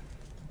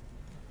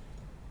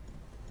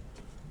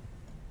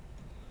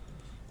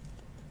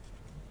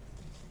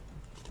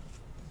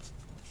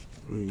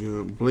 We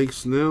got Blake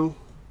Snell.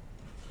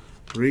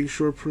 Ray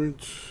short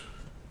print.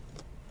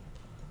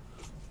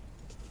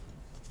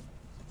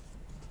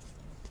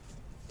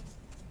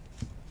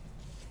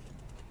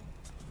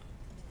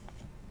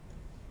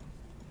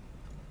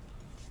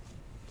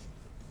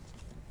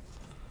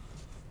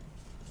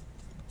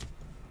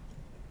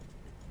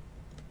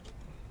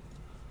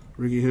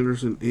 Ricky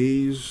Henderson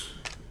A's.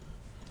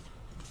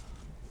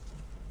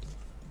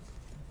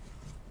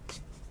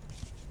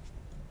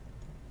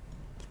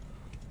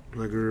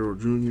 Black Guerrero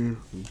Jr.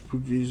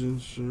 Blue Jays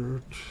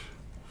insert.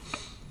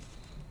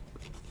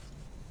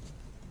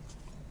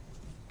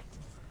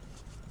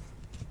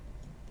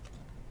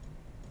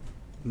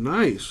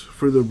 Nice.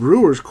 For the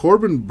Brewers,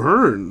 Corbin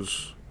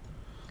Burns.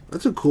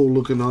 That's a cool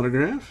looking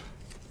autograph.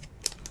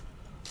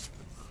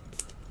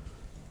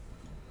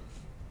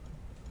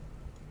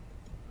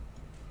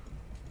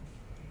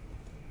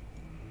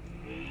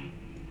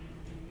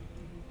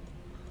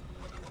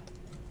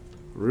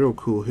 Real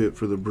cool hit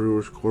for the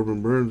Brewers,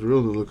 Corbin Burns.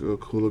 Real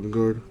cool looking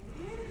guard.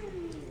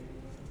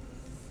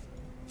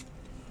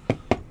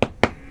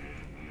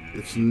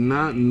 It's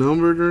not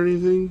numbered or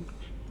anything,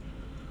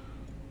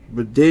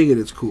 but dang it,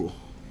 it's cool.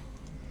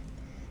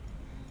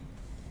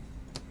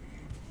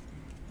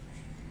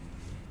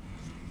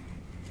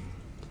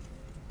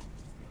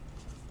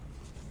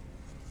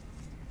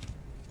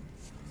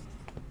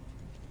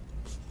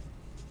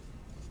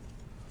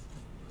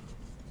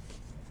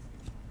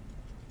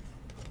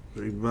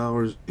 Ray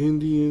Bowers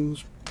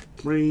Indians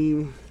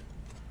frame.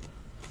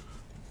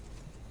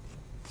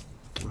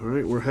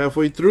 Alright, we're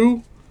halfway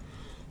through.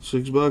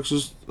 6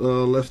 boxes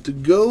left to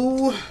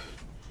go.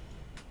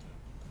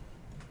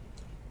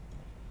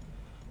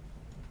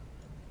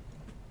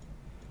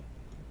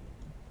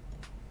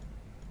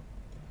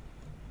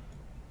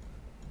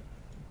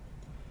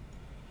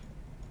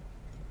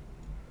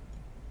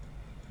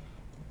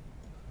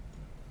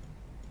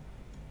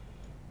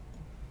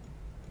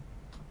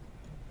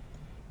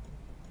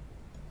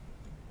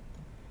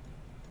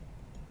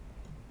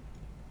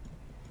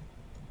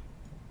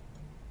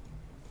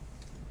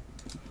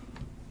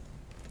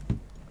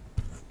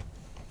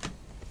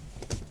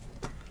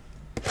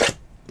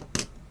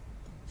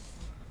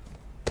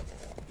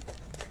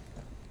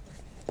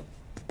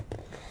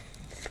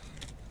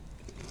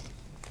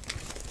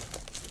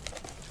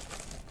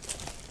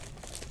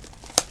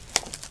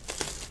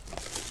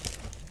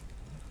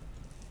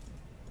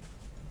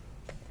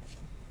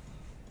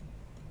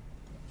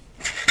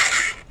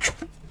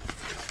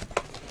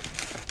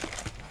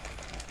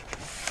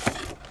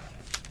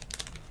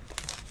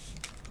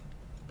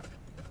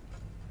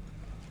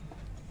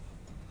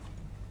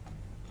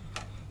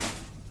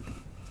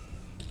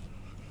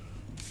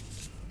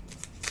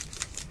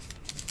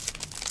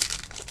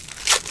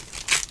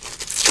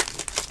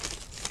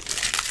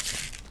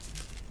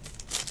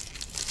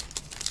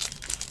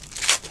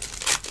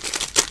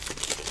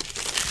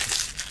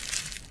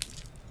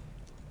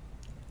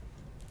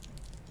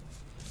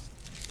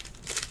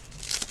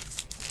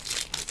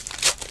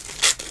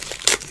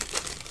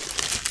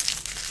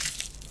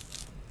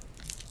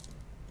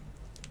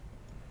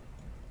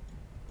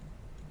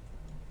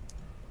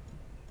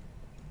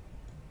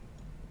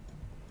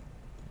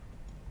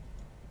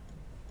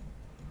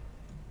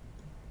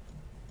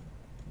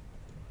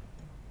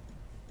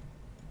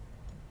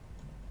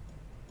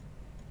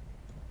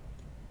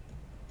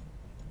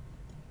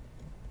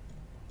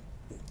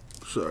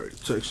 Sorry,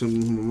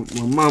 texting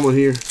my mama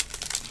here,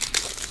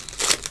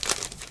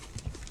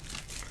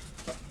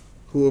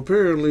 who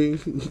apparently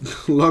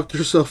locked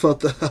herself out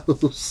the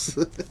house.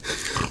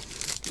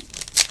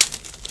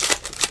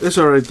 It's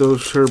alright though,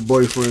 her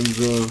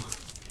boyfriend's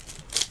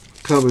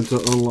coming to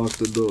unlock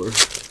the door.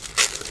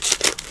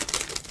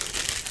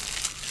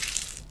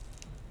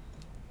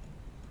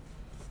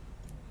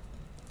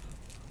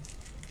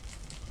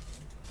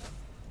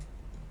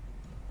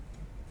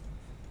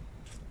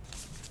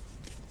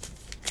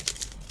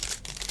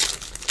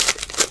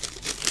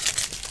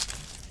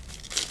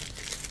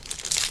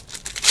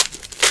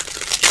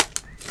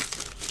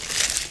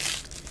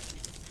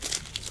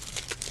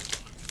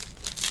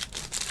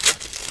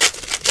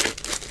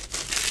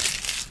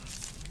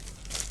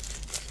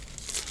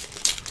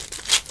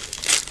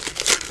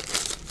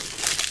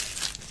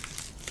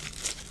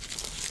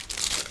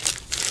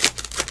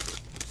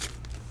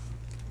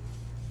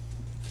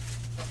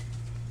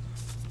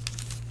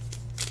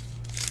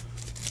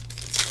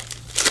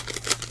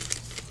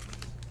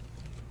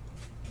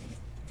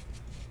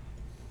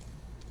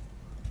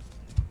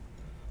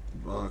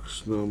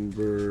 Box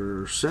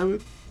number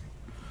 7.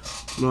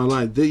 No, I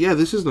lied. Yeah,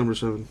 this is number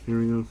 7. Here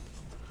we go.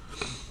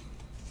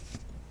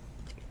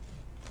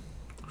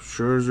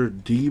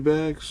 Scherzer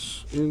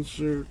D-backs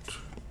insert.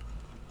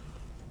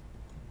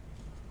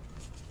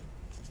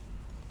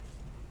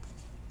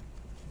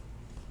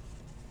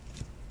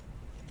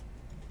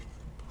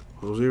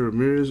 Jose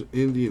Ramirez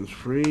Indians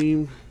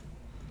frame.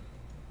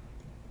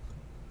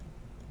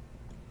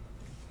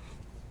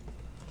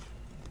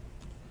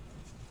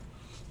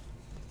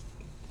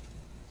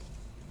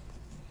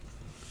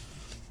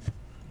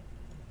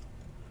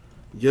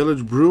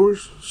 Yelich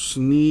Brewers,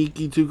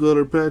 sneaky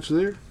 2-color patch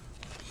there.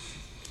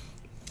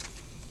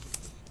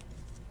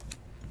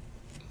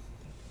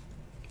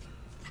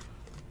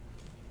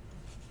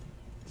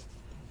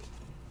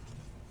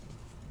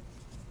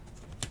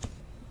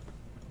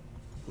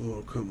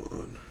 Oh, come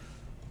on.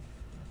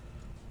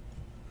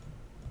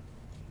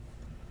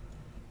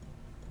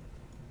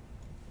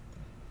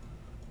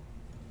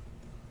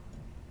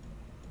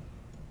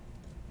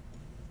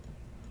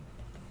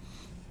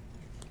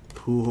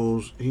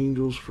 Pujols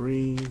Angels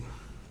frame.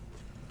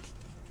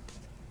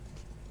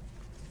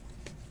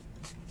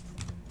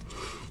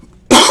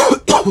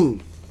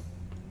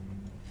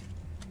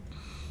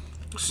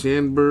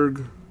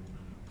 Sandberg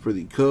for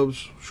the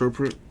Cubs, short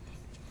print.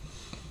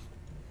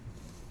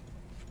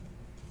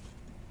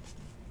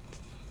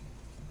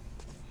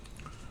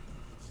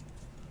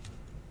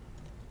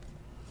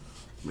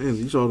 Man,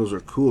 these autos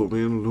are cool,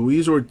 man.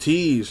 Luis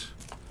Ortiz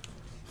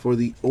for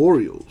the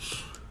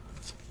Orioles.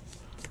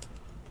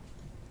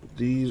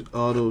 These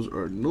autos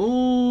are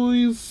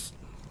nice.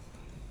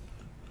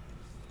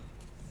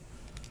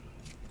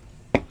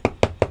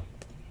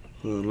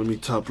 Let me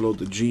top load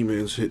the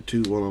G-Man's hit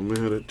too while I'm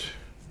at it.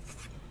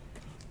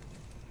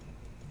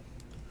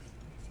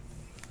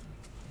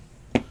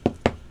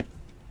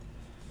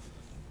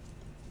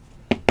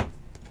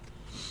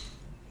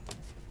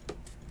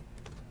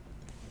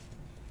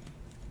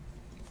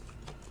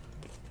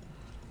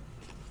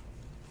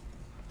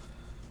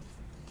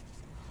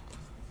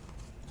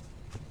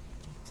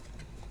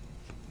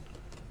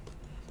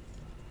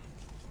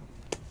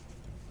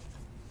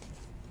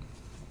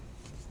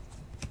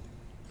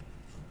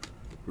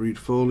 Reed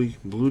Foley,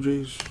 Blue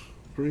Jays,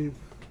 frame.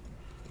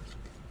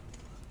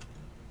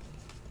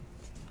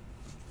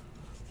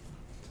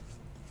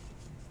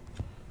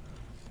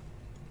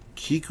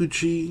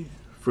 Kikuchi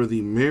for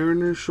the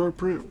Mariners short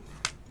print.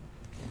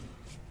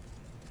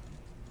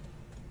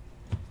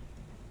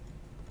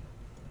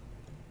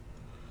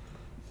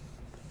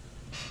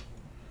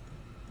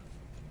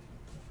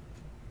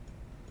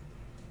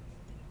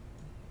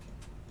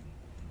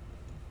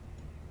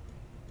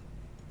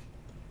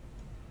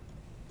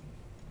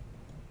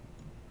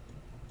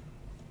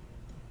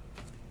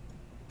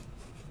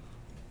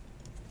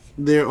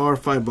 There are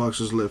 5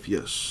 boxes left,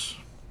 yes.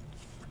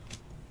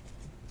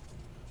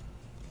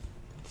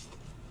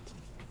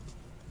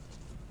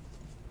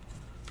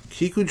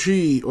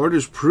 Kikuchi,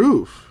 artist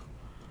proof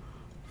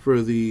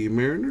for the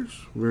Mariners.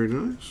 Very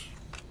nice.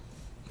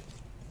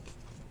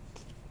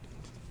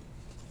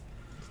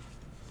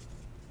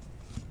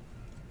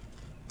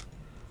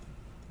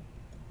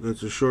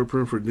 That's a short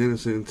print for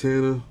Dennis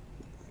Santana.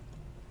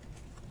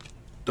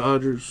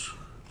 Dodgers.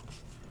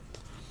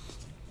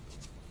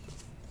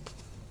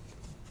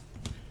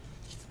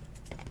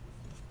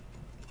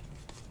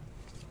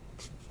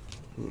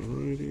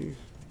 Alrighty.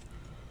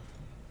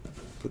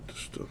 Put the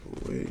stuff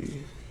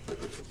away.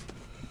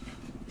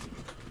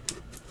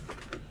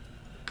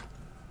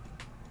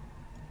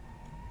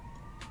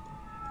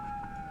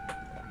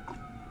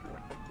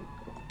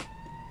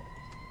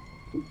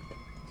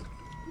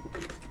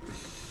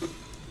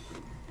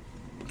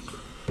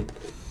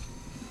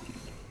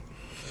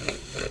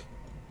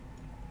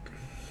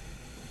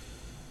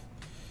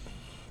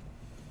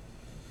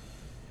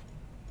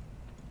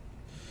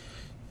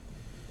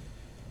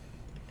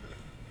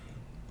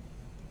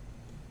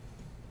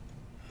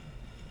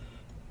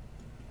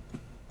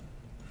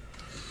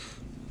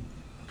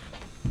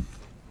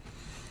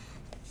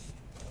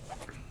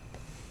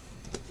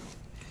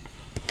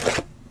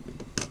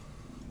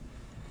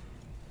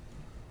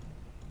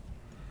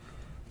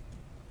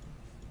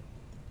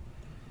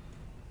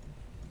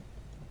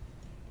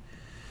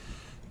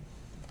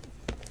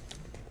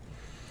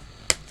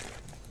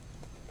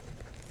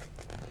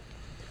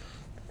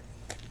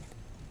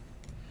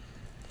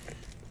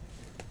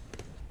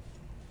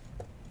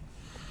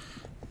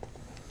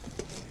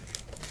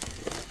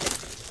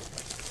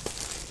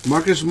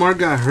 Marcus Smart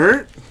got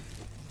hurt?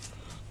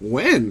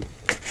 When?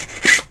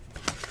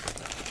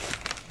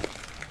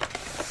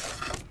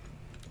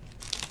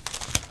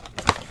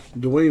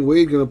 Dwayne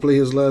Wade gonna play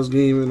his last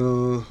game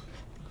in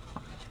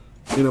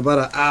about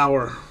an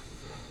hour.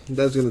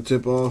 That's gonna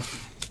tip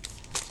off.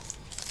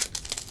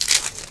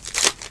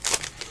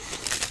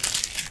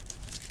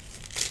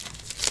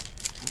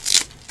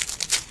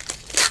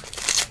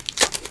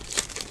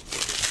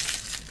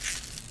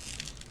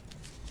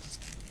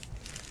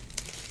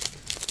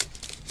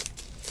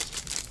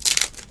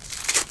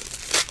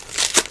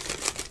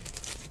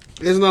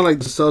 It's not like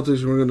the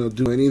Celtics were going to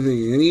do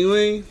anything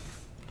anyway.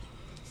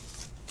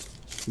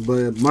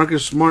 But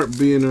Marcus Smart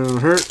being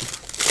hurt,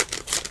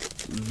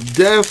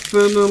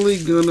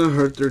 definitely going to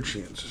hurt their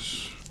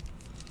chances.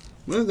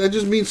 Well, that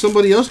just means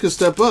somebody else can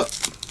step up.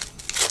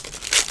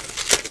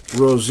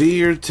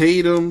 Rozier,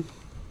 Tatum.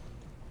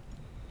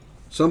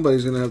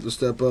 Somebody's going to have to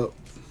step up.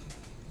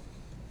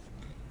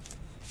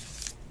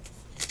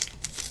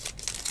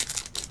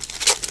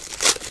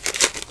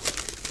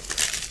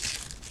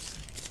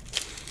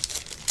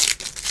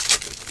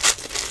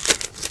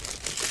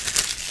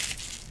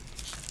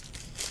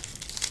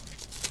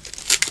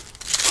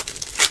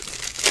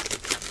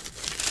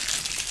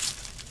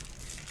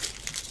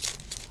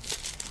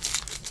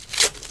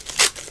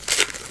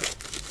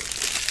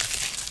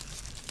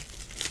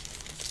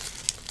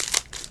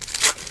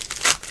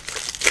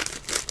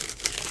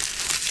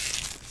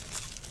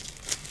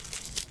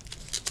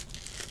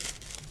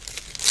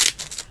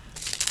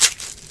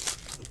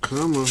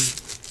 Come on.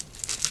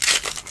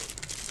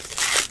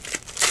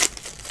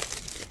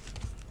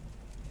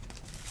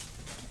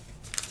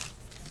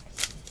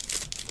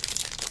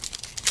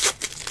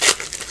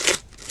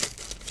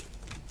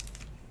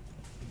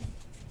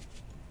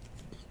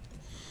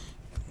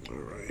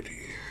 Alrighty.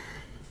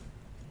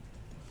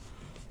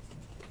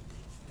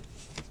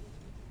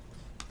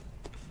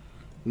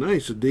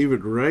 Nice, a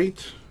David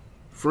Wright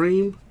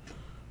frame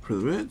for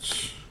the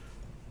Mets.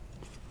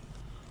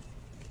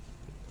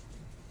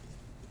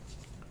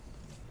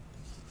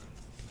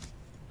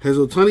 Has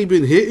Ohtani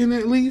been hitting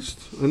at least?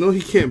 I know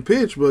he can't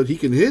pitch, but he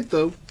can hit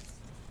though.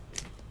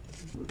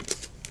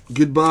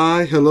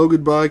 Goodbye. Hello,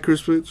 goodbye,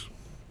 Chris Pitts.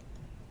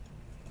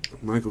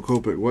 Michael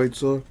Kopech, White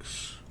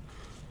Sox.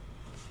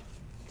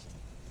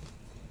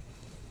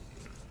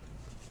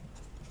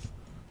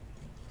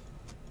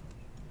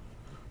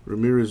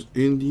 Ramirez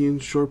Indian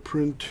short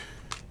print.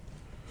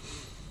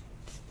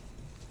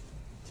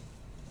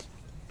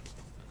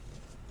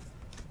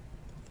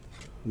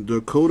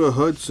 Dakota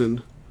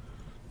Hudson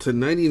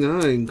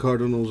 /99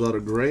 Cardinals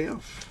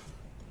autograph.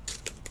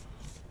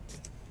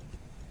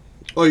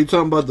 Oh, you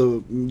talking about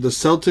the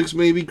Celtics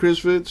maybe, Chris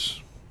Fitz?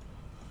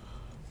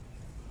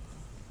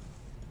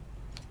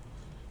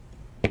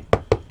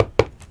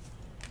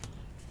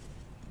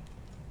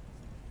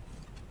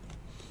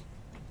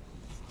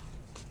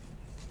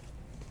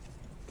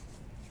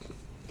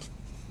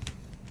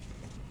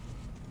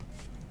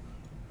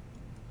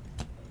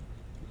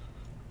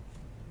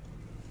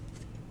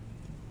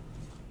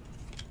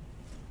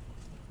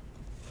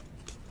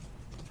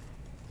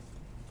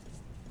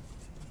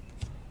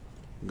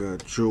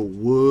 Got Joe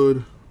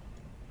Wood,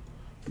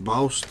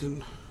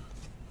 Boston.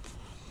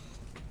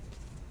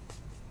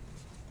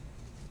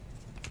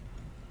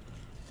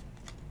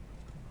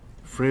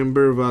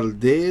 Framber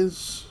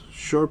Valdez,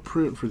 short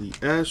print for the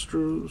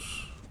Astros.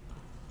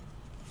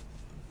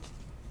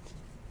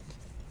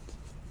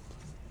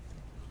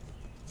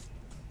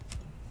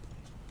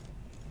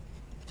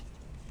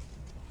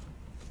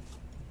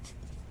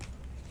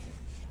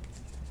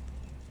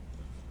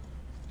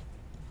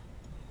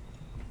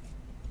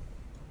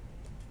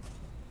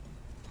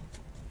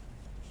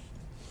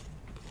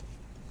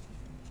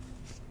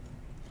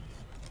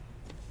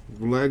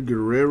 Vlad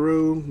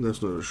Guerrero,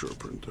 that's not a short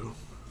print though.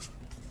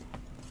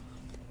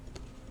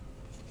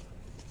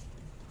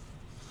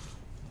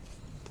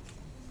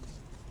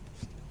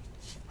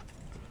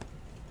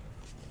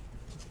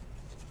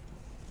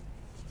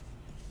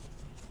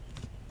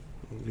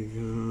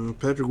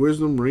 Patrick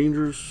Wisdom,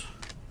 Rangers,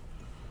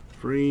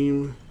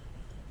 frame.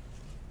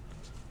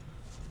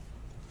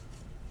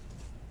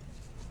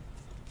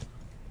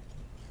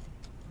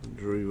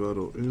 Dre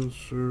Votto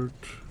insert.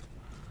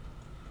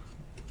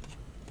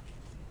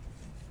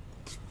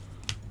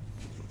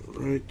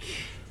 Right,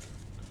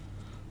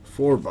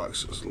 4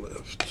 boxes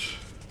left.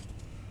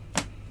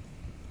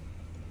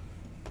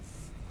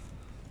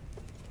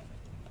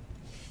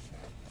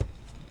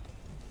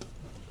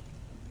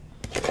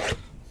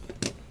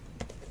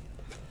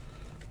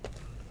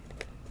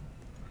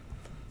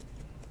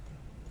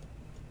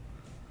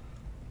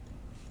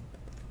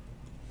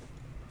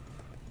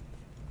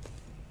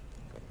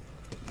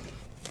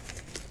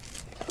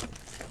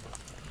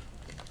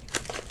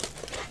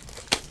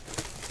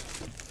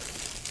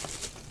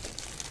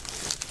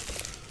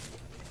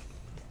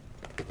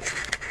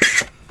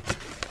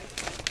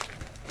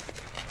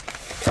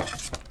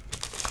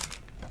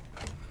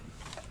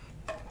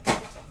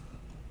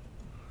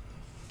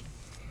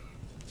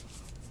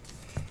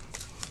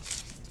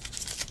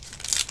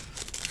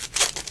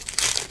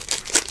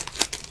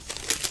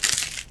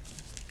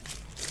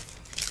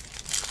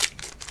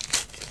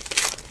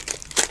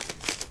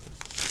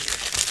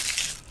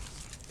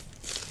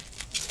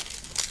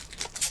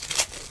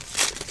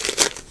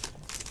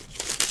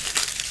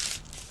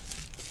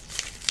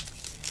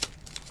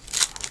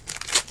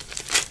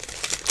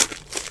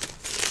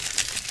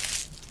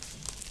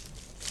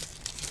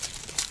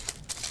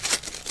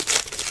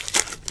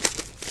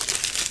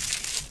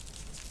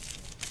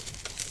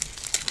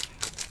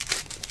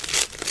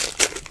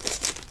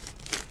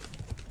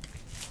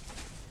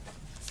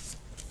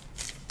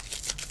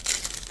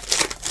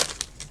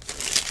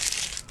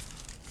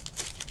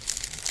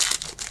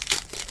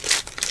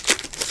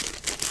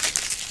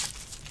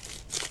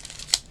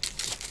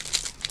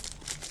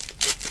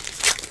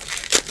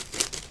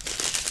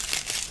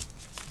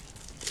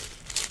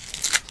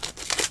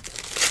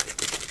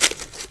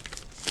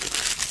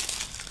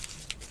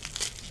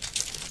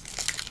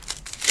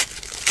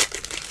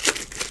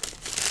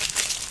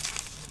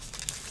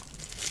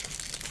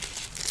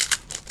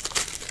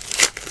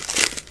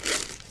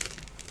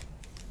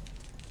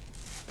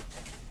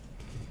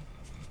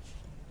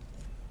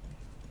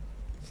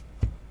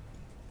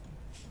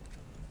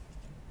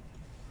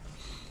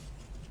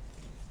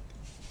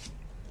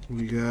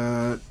 We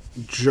got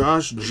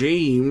Josh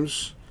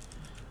James,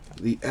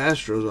 the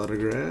Astros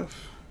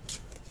autograph.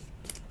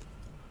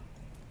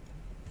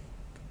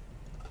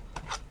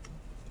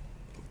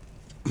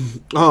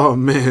 Oh,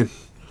 man.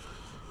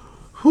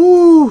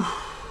 Whew.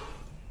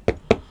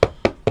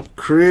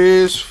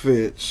 Chris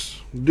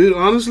Fitz. Dude,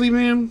 honestly,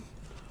 man,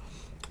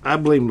 I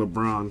blame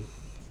LeBron.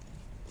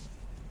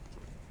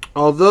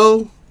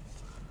 Although,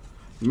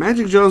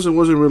 Magic Johnson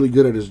wasn't really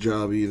good at his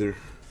job either.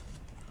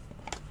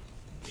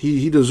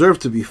 He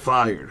deserved to be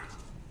fired.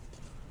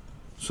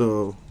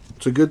 So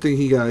it's a good thing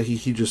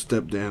he just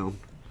stepped down.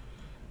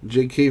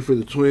 JK for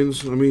the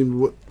Twins. I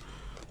mean,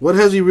 what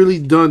has he really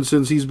done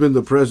since he's been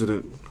the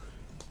president?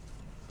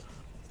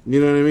 You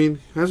know what I mean?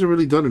 Hasn't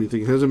really done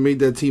anything. Hasn't made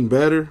that team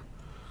better.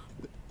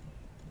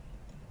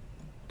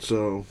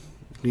 So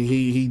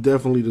he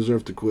definitely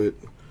deserved to quit.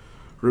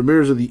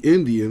 Ramirez of the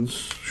Indians,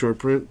 short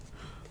print.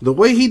 The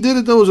way he did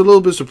it though was a little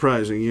bit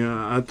surprising.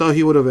 Yeah, I thought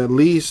he would have at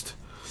least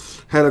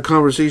had a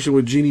conversation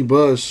with Jeannie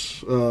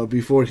Buss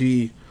before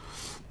he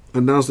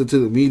announced it to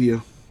the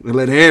media and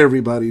let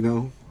everybody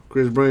know.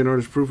 Chris Bryant,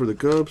 artist proof for the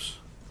Cubs.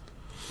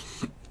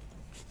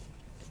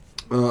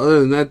 Other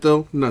than that,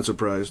 though, not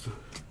surprised.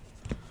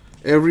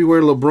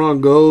 Everywhere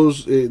LeBron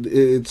goes,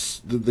 it's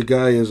the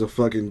guy is a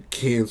fucking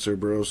cancer,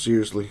 bro.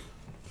 Seriously.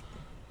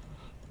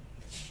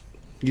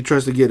 He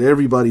tries to get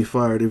everybody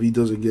fired if he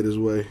doesn't get his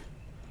way.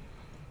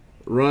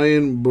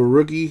 Ryan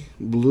Barucki,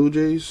 Blue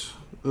Jays,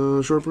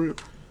 short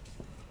print.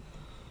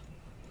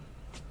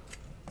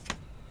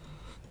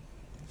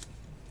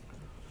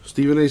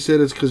 Stephen A.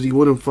 said it's because he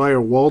wouldn't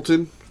fire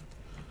Walton.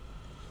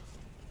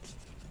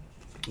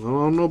 I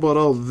don't know about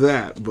all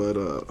that, but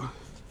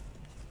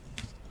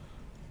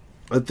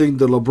I think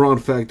the LeBron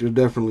factor is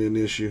definitely an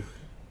issue.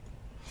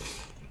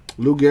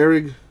 Lou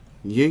Gehrig,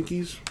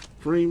 Yankees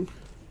frame.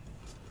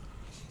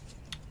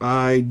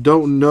 I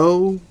don't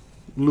know,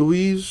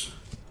 Louise.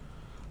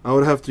 I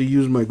would have to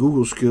use my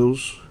Google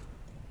skills.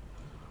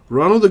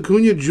 Ronald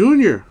Acuna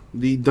Jr.,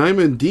 the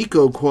Diamond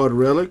Deco quad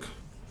relic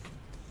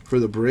for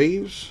the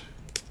Braves.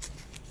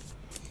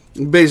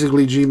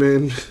 Basically,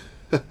 G-Man.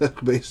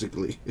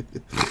 Basically.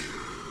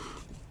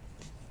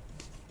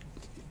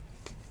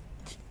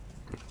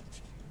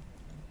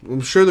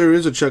 I'm sure there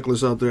is a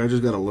checklist out there. I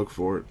just gotta look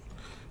for it.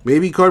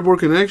 Maybe Cardboard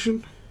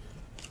Connection.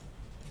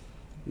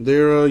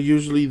 They're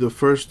usually the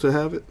first to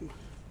have it.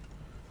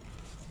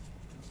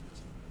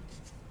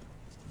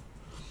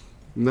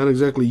 Not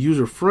exactly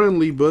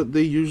user-friendly, but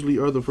they usually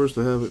are the first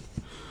to have it.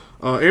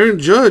 Aaron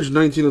Judge,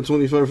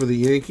 19/25 for the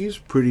Yankees.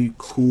 Pretty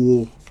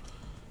cool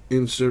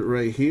insert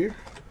right here.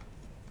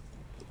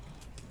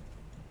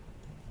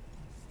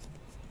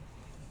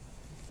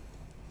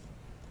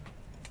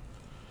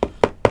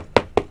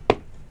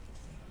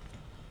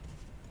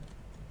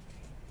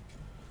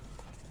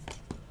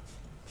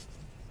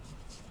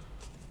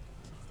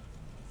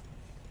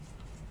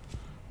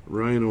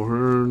 Ryan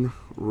O'Hearn,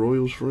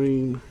 Royals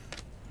frame.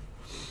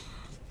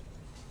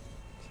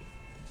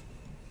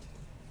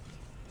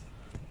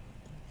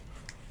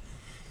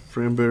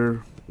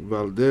 Framber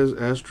Valdez,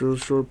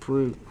 Astros short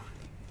print.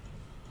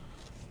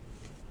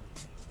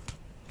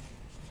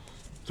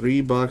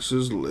 3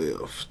 boxes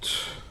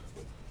left.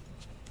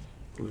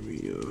 Let me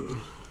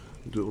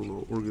do a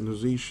little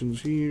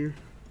organizations here.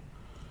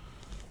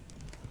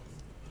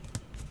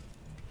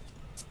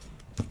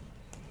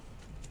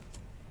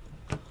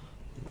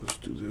 Let's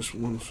do this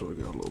one so I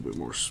got a little bit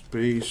more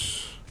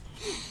space.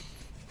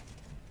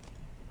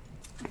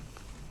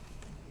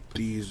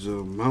 These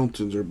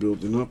mountains are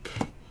building up.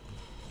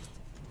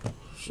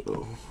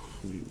 So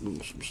let me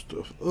move some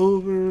stuff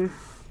over.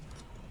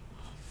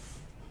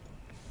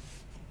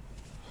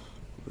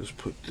 Let's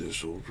put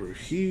this over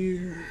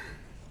here.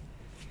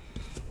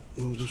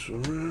 Move this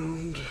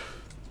around.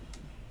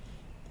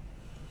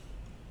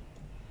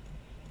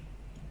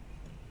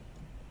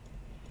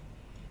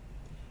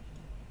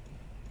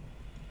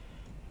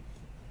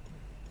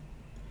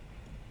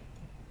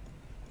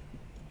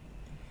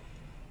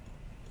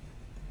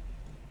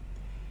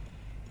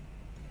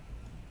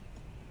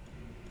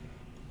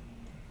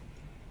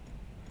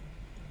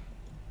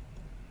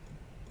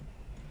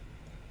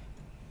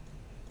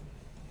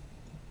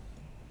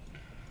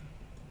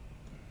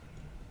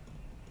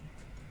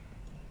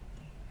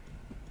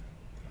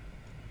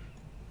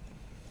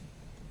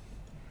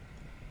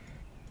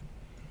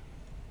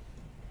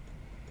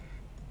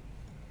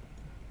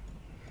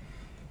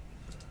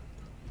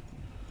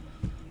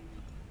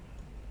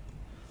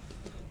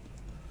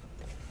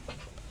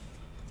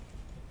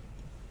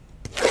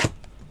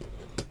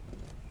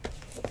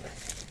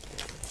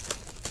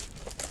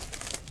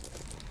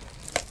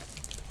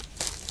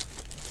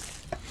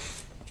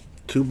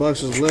 Two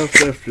boxes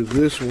left after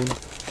this one.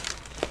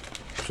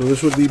 So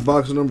this would be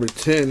box number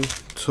 10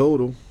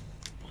 total.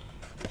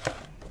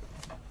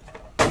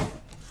 A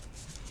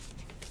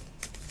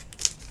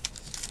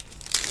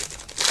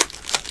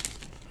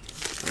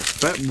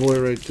fat boy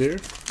right there.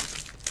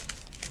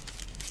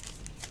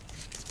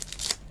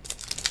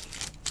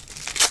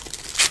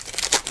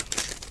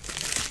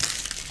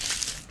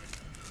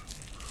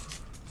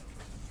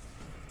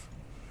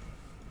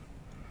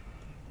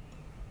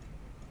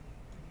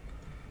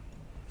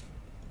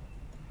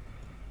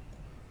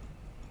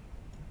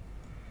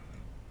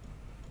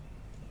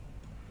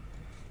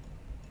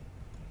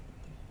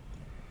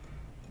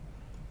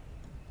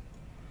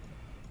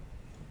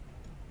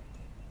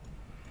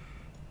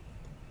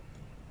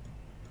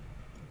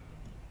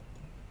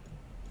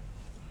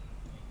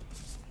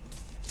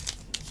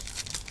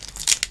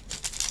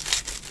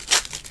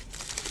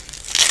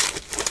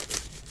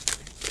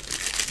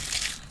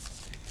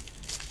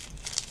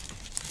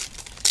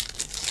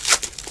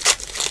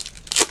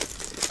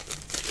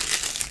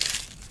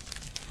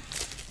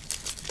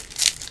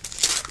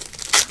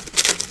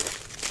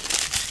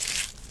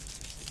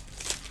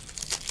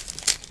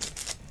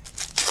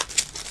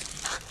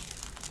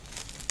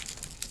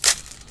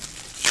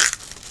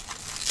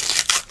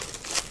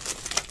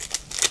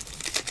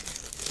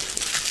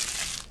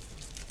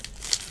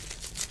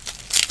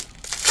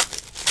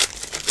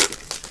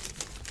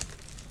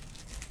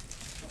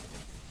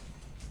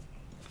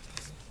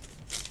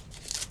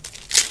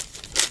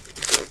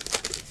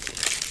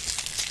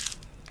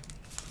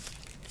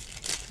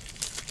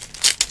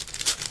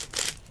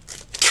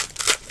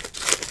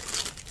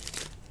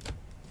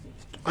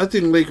 I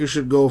think Lakers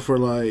should go for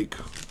like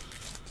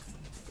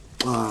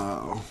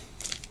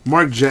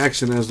Mark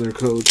Jackson as their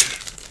coach.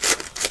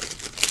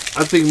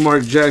 I think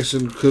Mark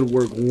Jackson could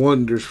work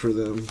wonders for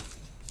them.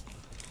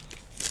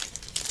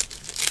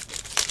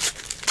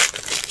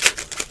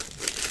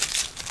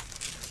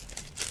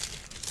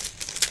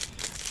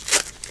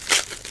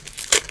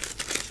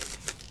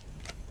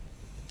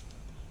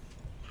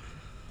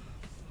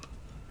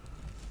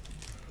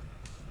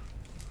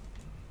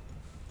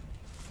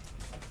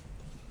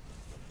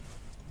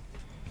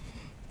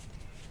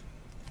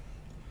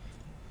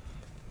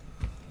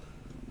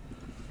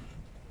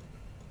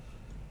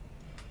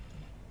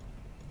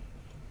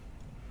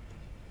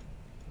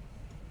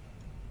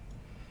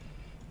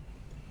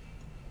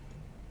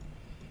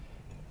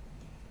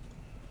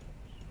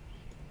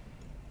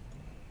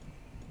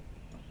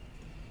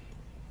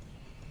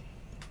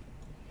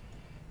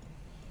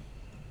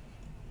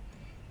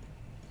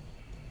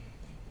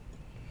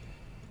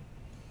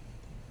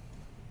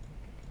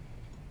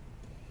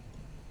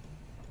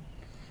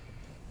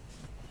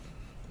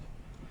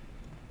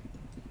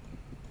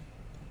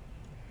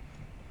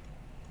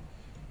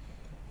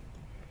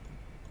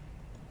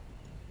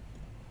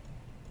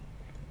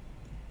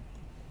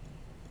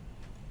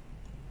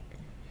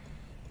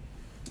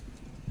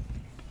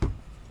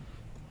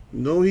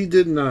 No, he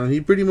did not. He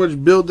pretty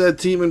much built that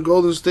team in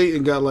Golden State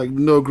and got like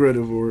no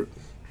credit for it.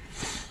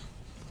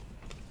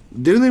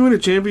 Didn't they win a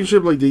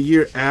championship like the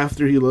year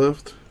after he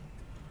left?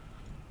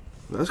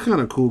 That's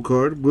kind of cool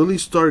card. Willie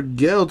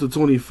Stargell to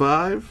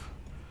 25.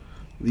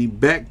 The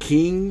Bat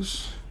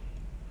Kings.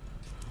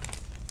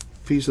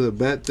 Piece of the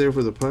bat there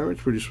for the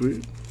Pirates. Pretty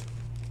sweet.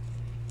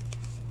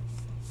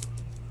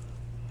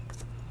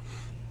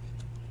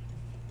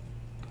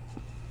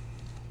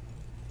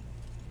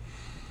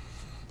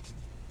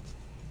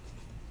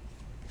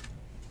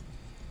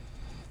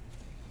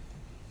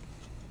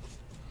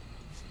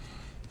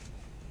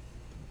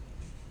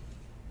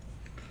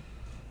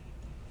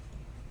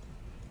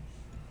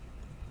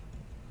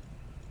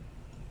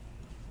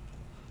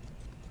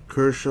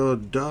 Kershaw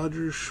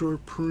Dodgers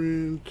short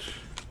print.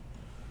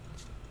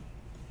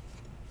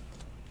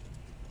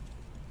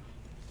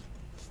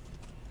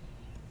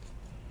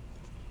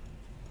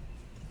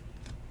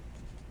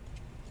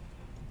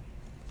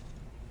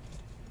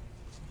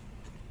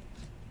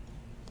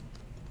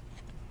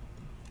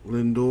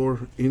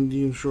 Lindor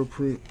Indian short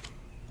print.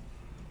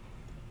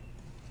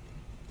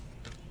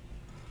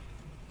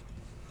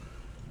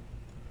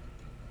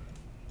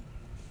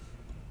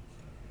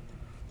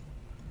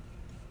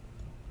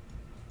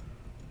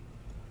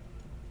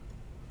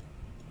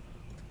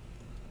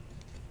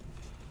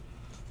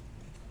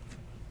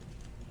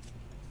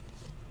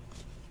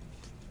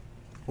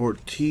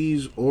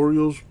 Ortiz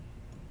Orioles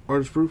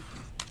artist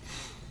proof.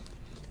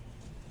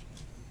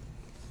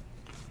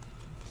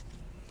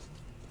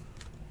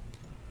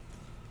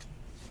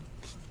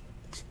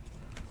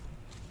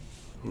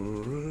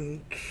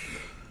 Alright.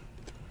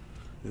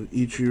 An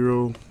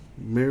Ichiro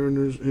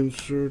Mariners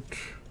insert.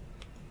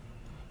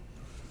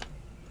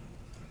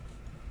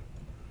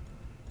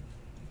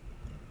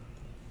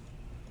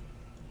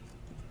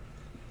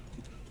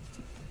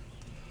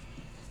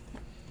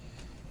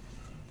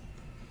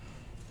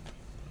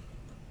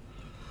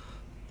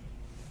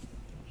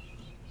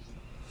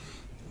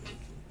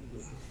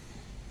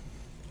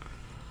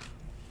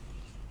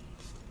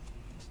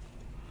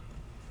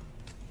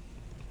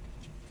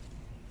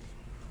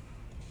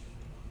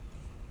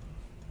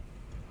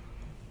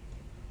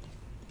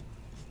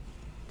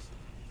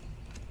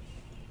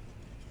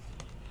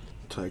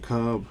 Ty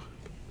Cobb,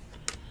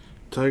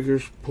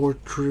 Tigers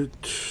portrait.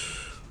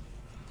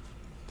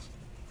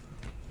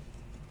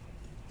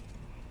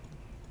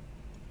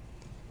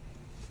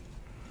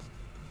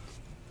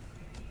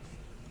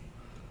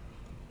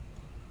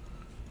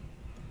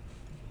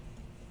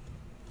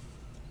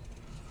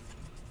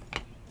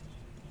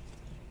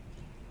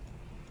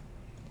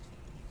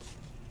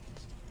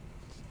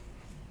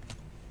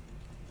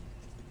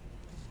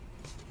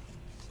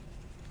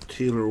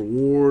 Taylor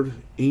Ward,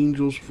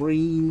 Angels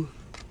frame.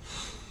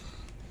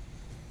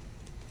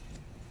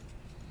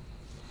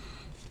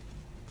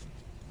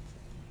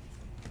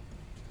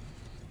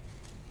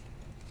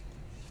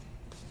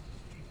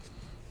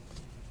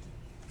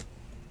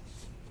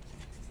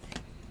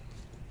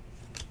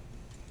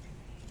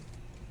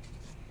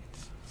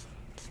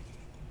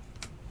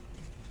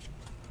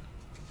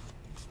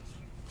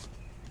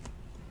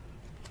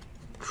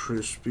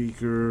 Chris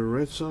Speaker,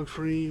 Red Sox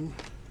frame.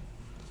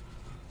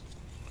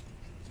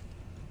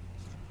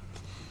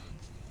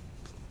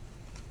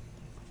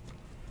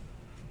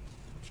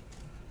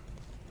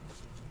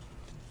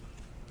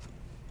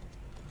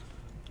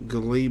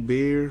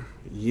 Glaber,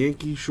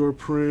 Yankee short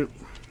print.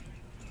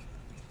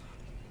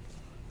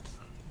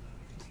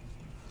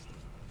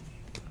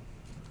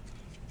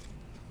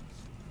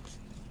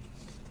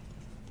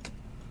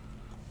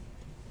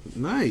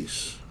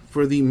 Nice.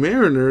 For the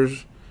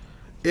Mariners,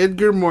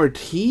 Edgar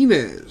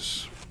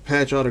Martinez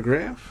patch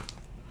autograph.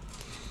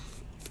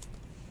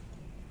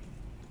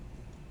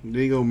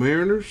 There you go,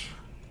 Mariners.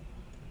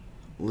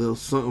 A little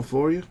something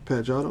for you,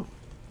 patch auto.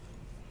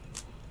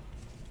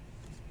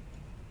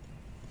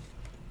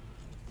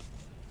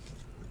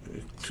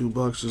 Two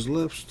boxes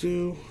left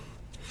still.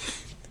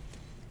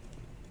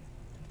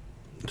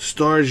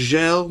 Star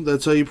Gel,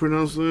 that's how you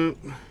pronounce that.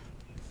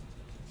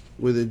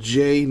 With a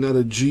J, not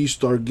a G.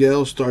 Star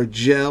Gel, Star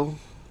Gel.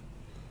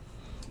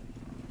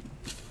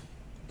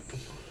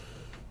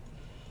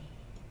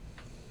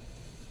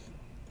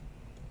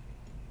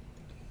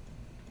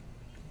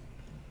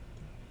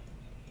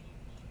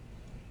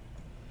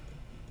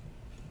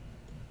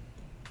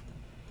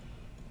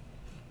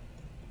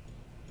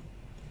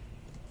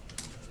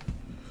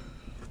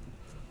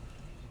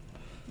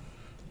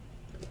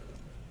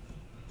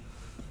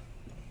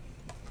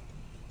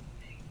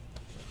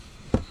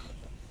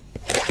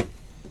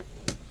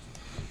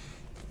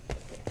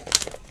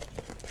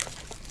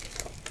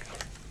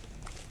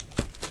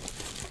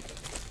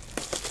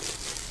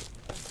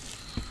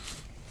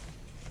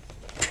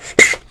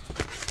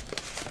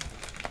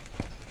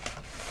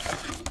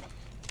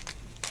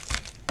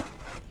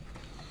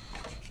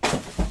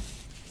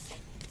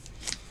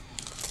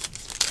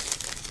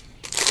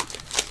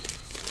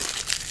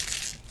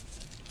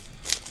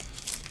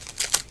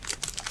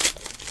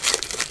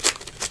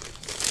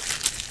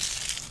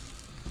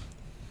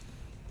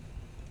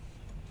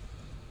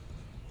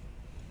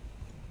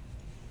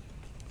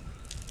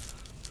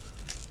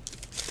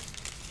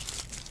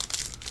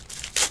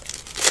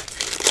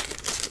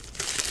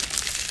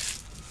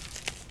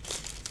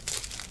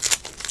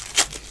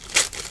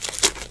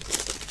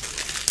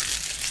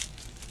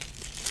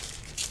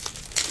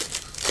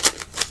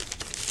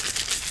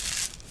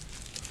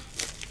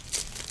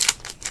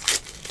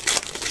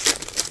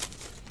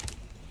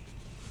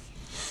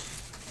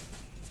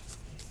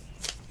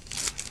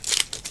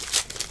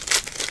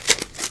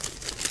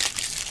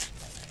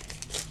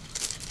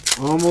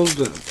 Almost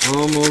done.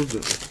 Almost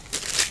done.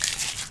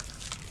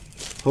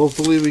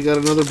 Hopefully we got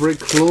another break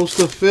close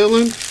to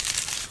filling,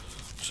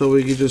 so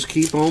we can just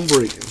keep on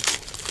breaking.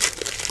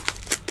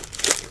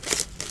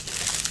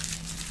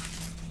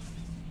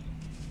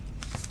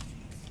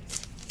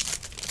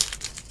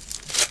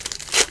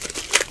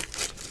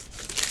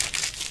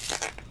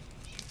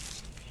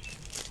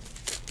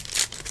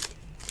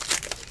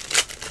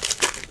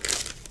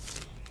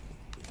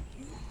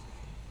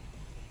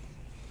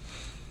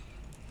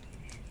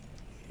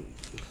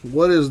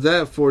 What is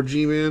that for,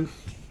 G-Man?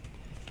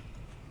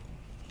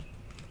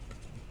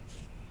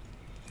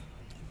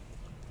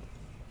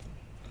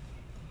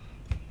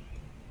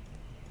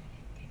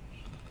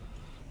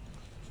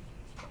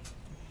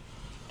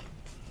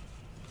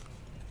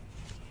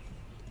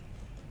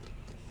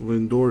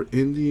 Lindor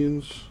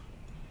Indians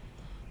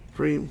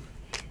frame.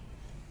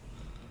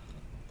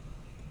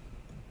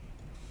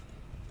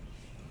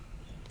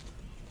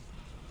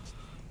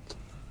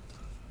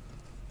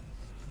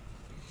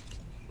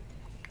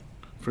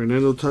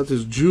 Fernando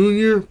Tatis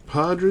Jr.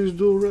 Padres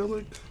dual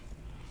relic.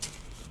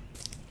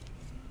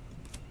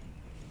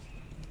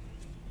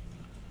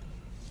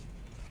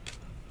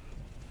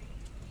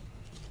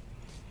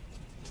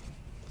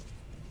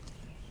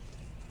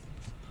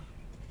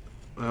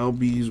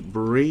 Albies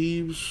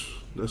Braves.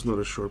 That's not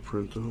a short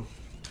print though.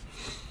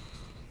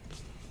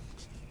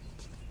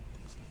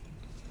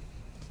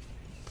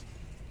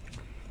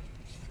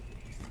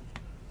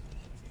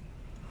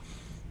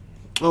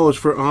 Oh, it's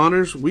for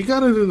honors. We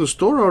got it in the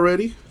store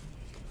already.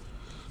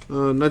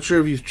 Not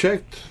sure if you've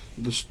checked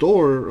the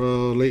store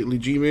lately,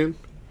 G-Man.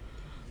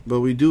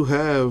 But we do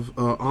have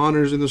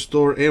honors in the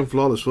store and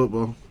flawless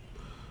football.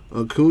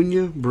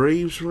 Acuna,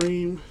 Braves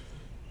frame.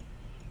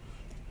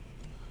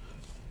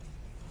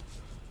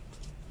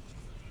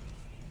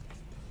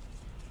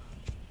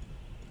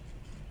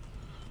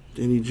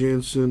 Danny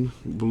Jansen,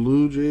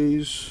 Blue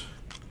Jays,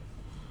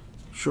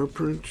 short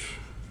print.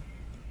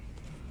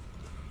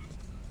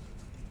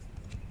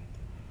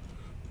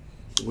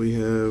 We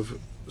have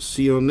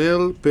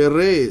Cionel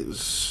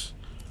Perez,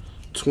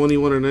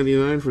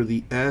 21/99 for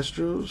the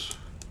Astros.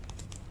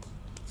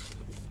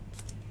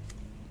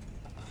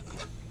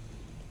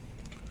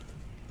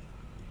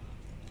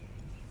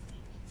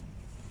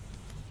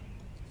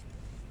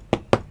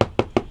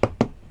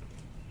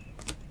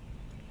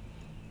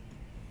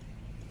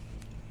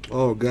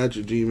 Oh,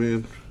 gotcha,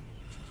 G-Man.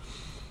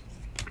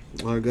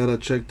 I gotta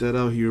check that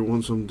out here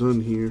once I'm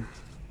done here.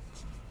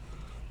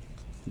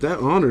 That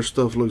honor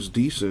stuff looks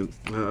decent.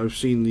 I've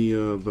seen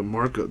the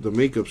markup, the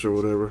makeups or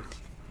whatever.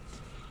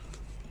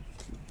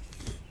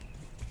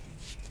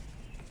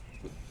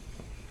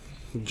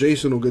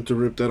 Jason will get to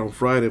rip that on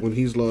Friday when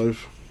he's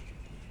live.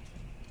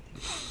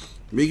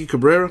 Miggy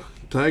Cabrera,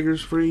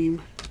 Tigers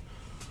frame.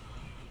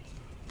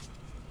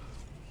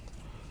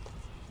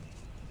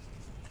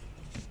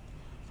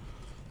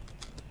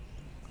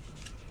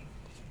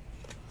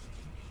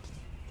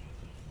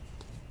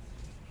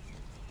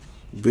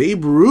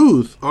 Babe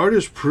Ruth,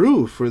 artist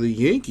proof for the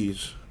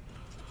Yankees.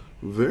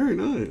 Very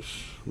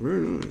nice.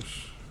 Very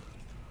nice.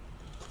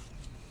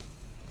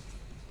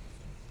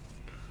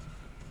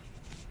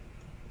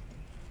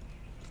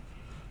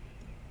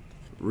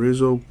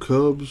 Rizzo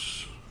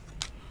Cubs.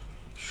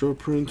 Short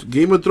print.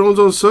 Game of Thrones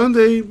on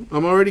Sunday.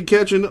 I'm already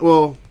catching.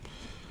 Well,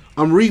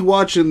 I'm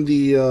rewatching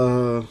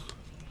the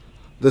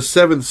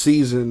 7th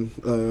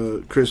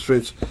season. Chris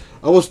Fitz.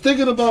 I was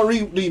thinking about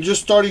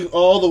just starting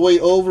all the way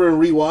over and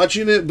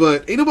rewatching it,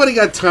 but ain't nobody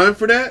got time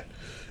for that.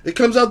 It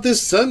comes out this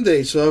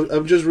Sunday, so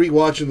I'm just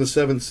rewatching the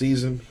 7th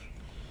season.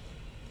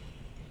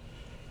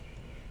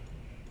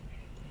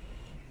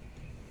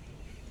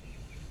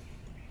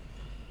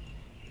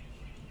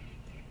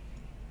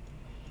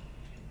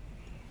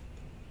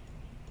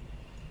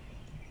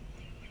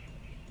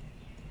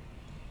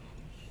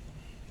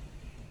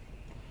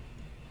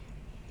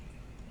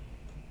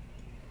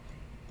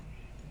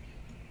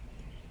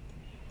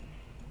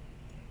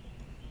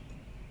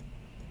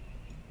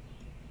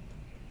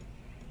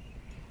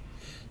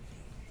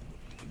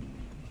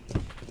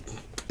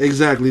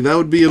 Exactly, that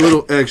would be a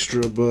little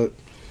extra, but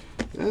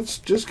that's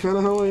just kind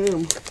of how I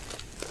am.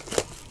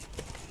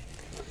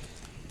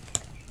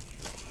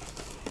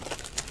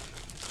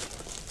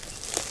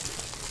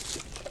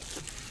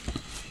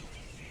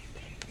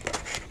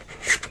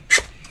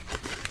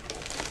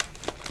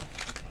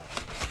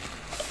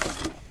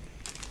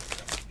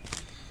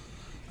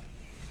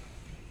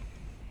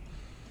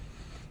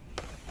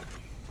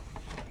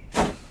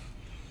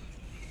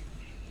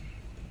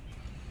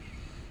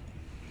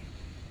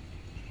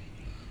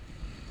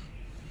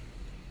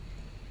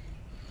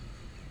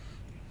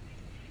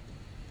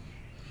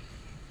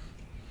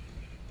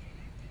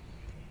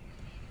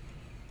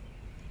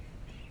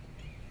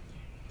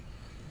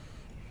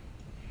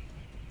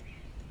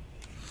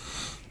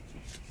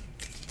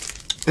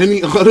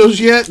 Any autos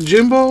yet,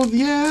 Jimbo?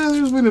 Yeah,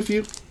 there's been a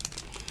few.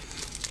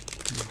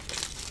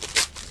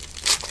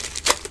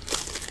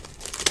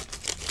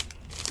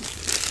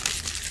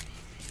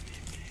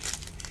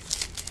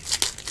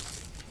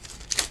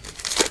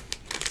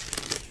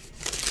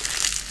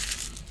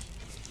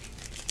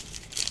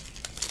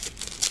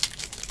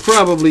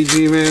 Probably,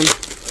 G-Man.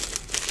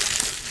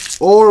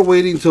 Or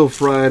waiting till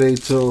Friday,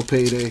 till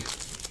payday.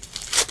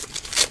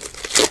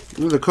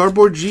 The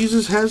Cardboard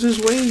Jesus has his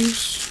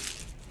ways.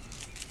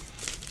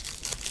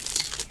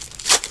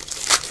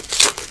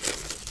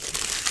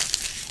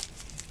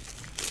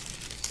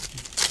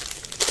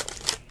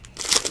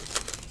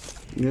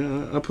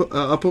 Yeah,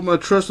 I put my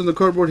trust in the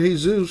Cardboard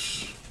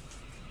Jesus.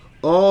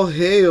 All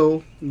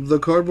hail the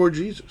Cardboard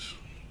Jesus.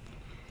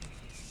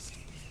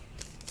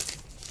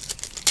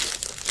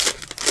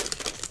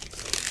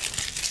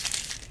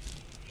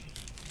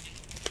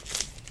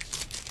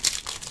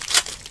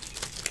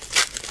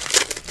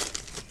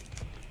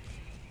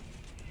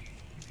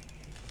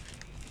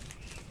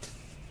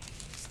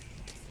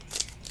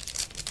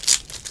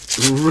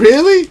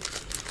 Really?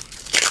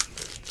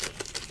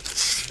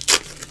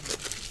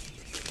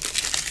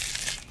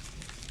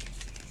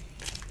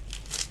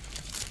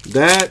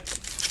 That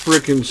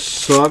freaking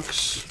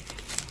sucks,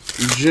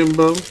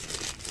 Jimbo.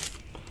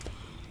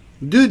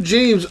 Dude,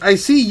 James, I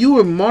see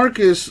you and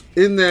Marcus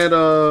in that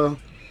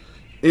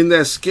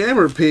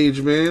scammer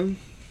page, man.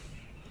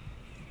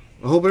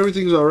 I hope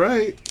everything's all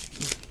right.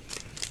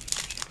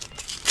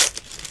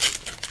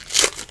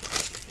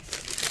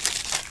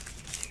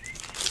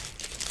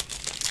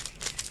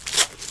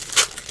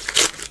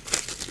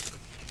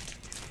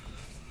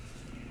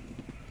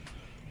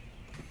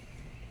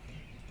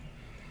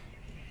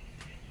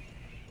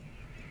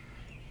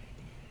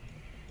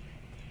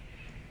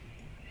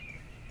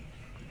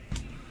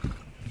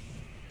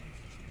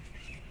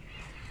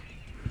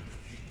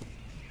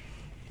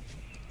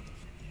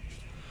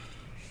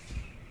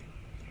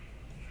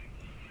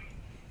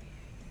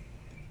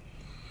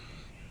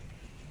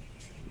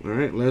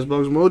 Alright, last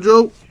box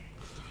mojo.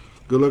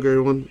 Good luck,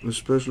 everyone,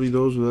 especially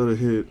those without a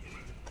hit.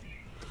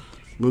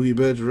 Moogie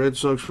Betts, Red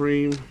Sox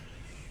frame.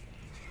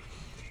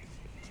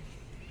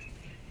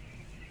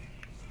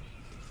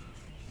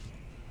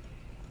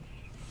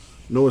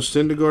 Noah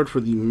Syndergaard for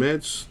the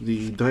Mets,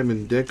 the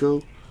Diamond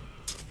Deco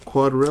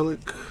quad relic.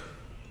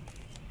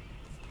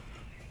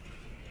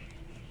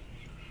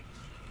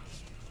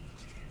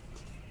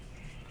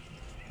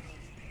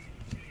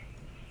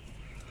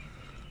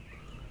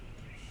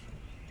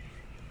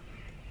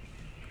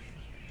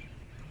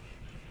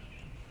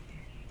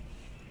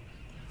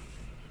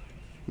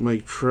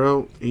 Mike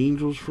Trout,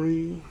 Angels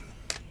free.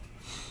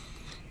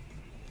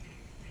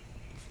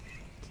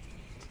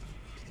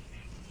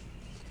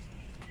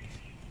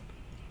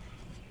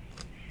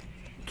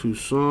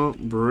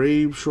 Toussaint,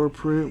 Brave short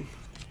print.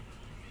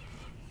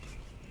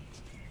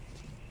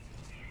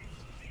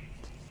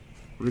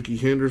 Ricky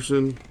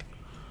Henderson,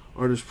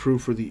 artist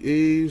proof for the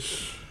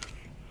A's.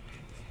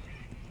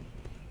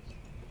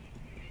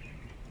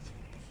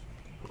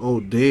 Oh,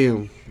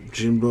 damn,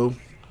 Jimbo.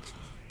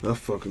 That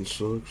fucking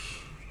sucks.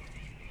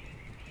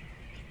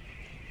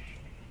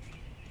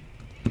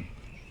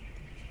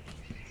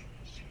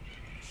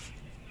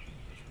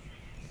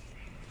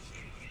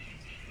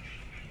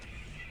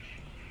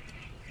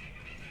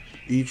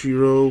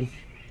 Ichiro.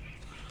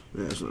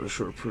 That's not a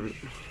short print.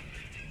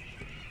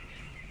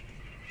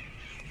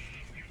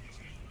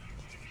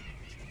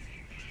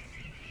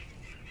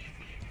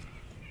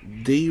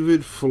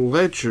 David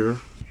Fletcher,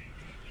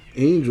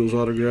 Angels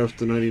autograph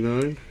to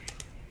 99.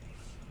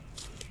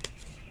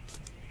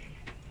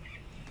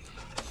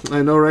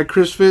 I know, right,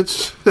 Chris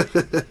Fitz?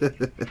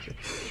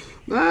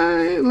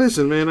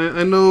 Listen, man,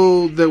 I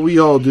know that we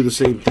all do the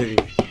same thing.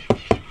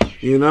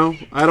 You know?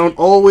 I don't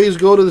always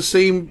go to the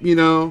same,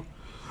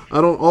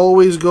 I don't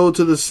always go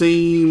to the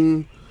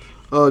same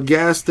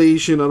gas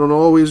station. I don't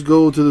always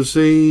go to the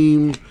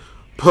same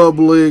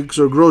Publix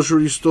or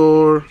grocery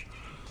store.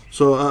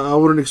 So I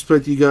wouldn't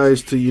expect you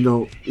guys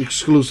to,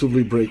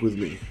 exclusively break with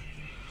me.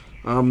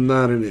 I'm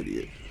not an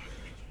idiot.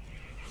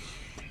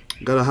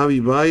 Got a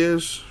Javi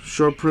Baez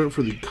short print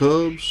for the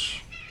Cubs.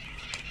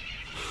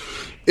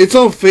 It's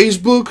on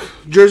Facebook,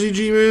 Jersey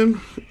G-Man.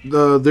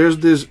 There's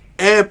this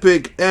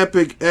epic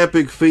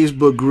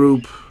Facebook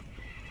group.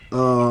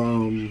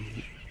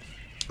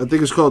 I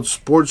think it's called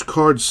Sports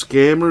Card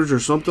Scammers or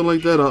something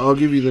like that. I'll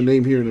give you the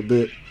name here in a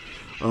bit.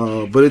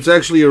 But it's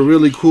actually a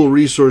really cool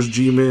resource,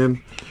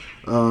 G-Man.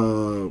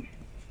 Where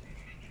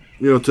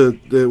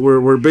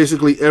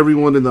basically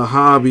everyone in the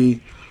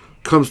hobby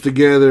comes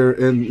together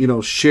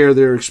and share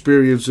their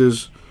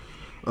experiences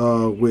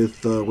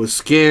with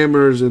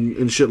scammers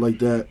and shit like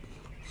that.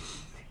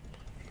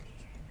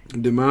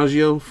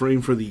 DiMaggio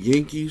frame for the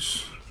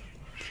Yankees.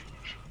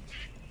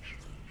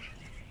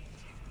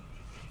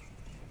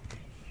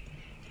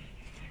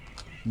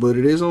 But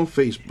it is on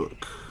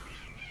Facebook.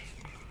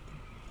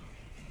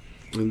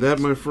 And that,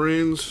 my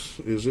friends,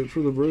 is it for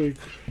the break.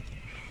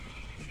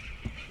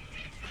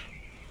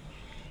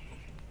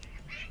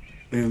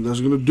 And that's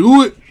going to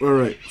do it. All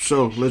right,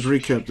 so let's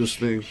recap this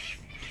thing.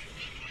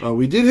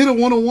 We did hit a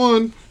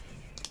 101.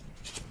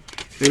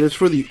 And it's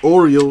for the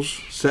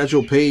Orioles,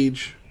 Satchel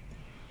Paige.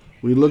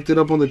 We looked it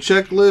up on the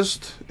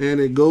checklist, and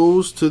it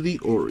goes to the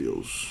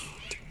Orioles.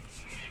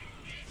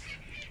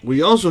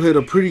 We also hit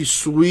a pretty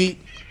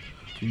sweet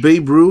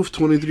Babe Ruth,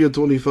 23 of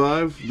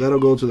 25. That'll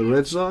go to the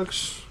Red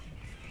Sox.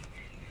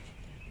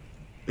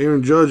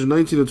 Aaron Judge,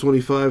 19 of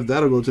 25.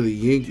 That'll go to the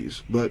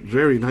Yankees. But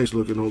very nice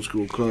looking old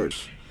school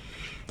cards.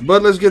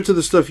 But let's get to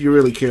the stuff you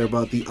really care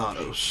about, the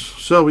autos.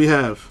 So we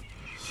have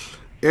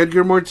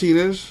Edgar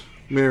Martinez,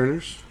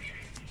 Mariners.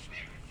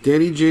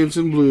 Danny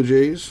Jansen, Blue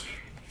Jays.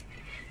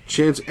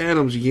 Chance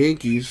Adams,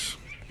 Yankees.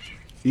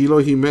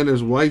 Eloy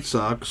Jimenez, White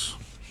Sox.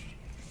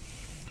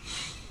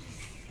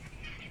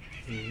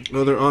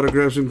 Other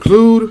autographs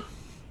include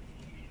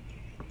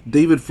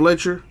David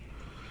Fletcher,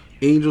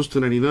 Angels to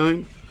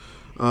 99.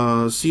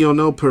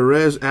 Cionel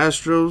Perez,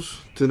 Astros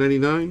to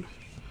 99.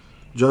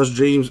 Josh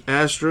James,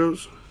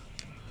 Astros.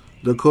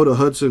 Dakota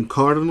Hudson,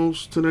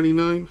 Cardinals to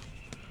 99.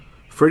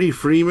 Freddie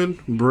Freeman,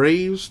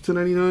 Braves to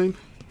 99.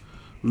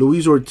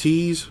 Luis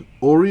Ortiz,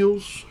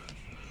 Orioles.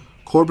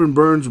 Corbin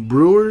Burns,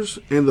 Brewers.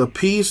 And the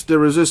piece de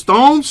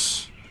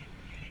resistance,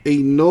 a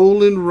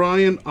Nolan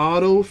Ryan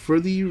auto for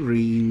the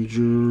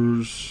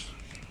Rangers.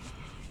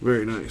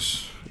 Very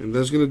nice. And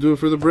that's going to do it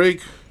for the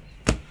break.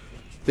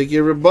 Thank you,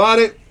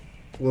 everybody.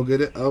 We'll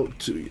get it out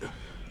to you.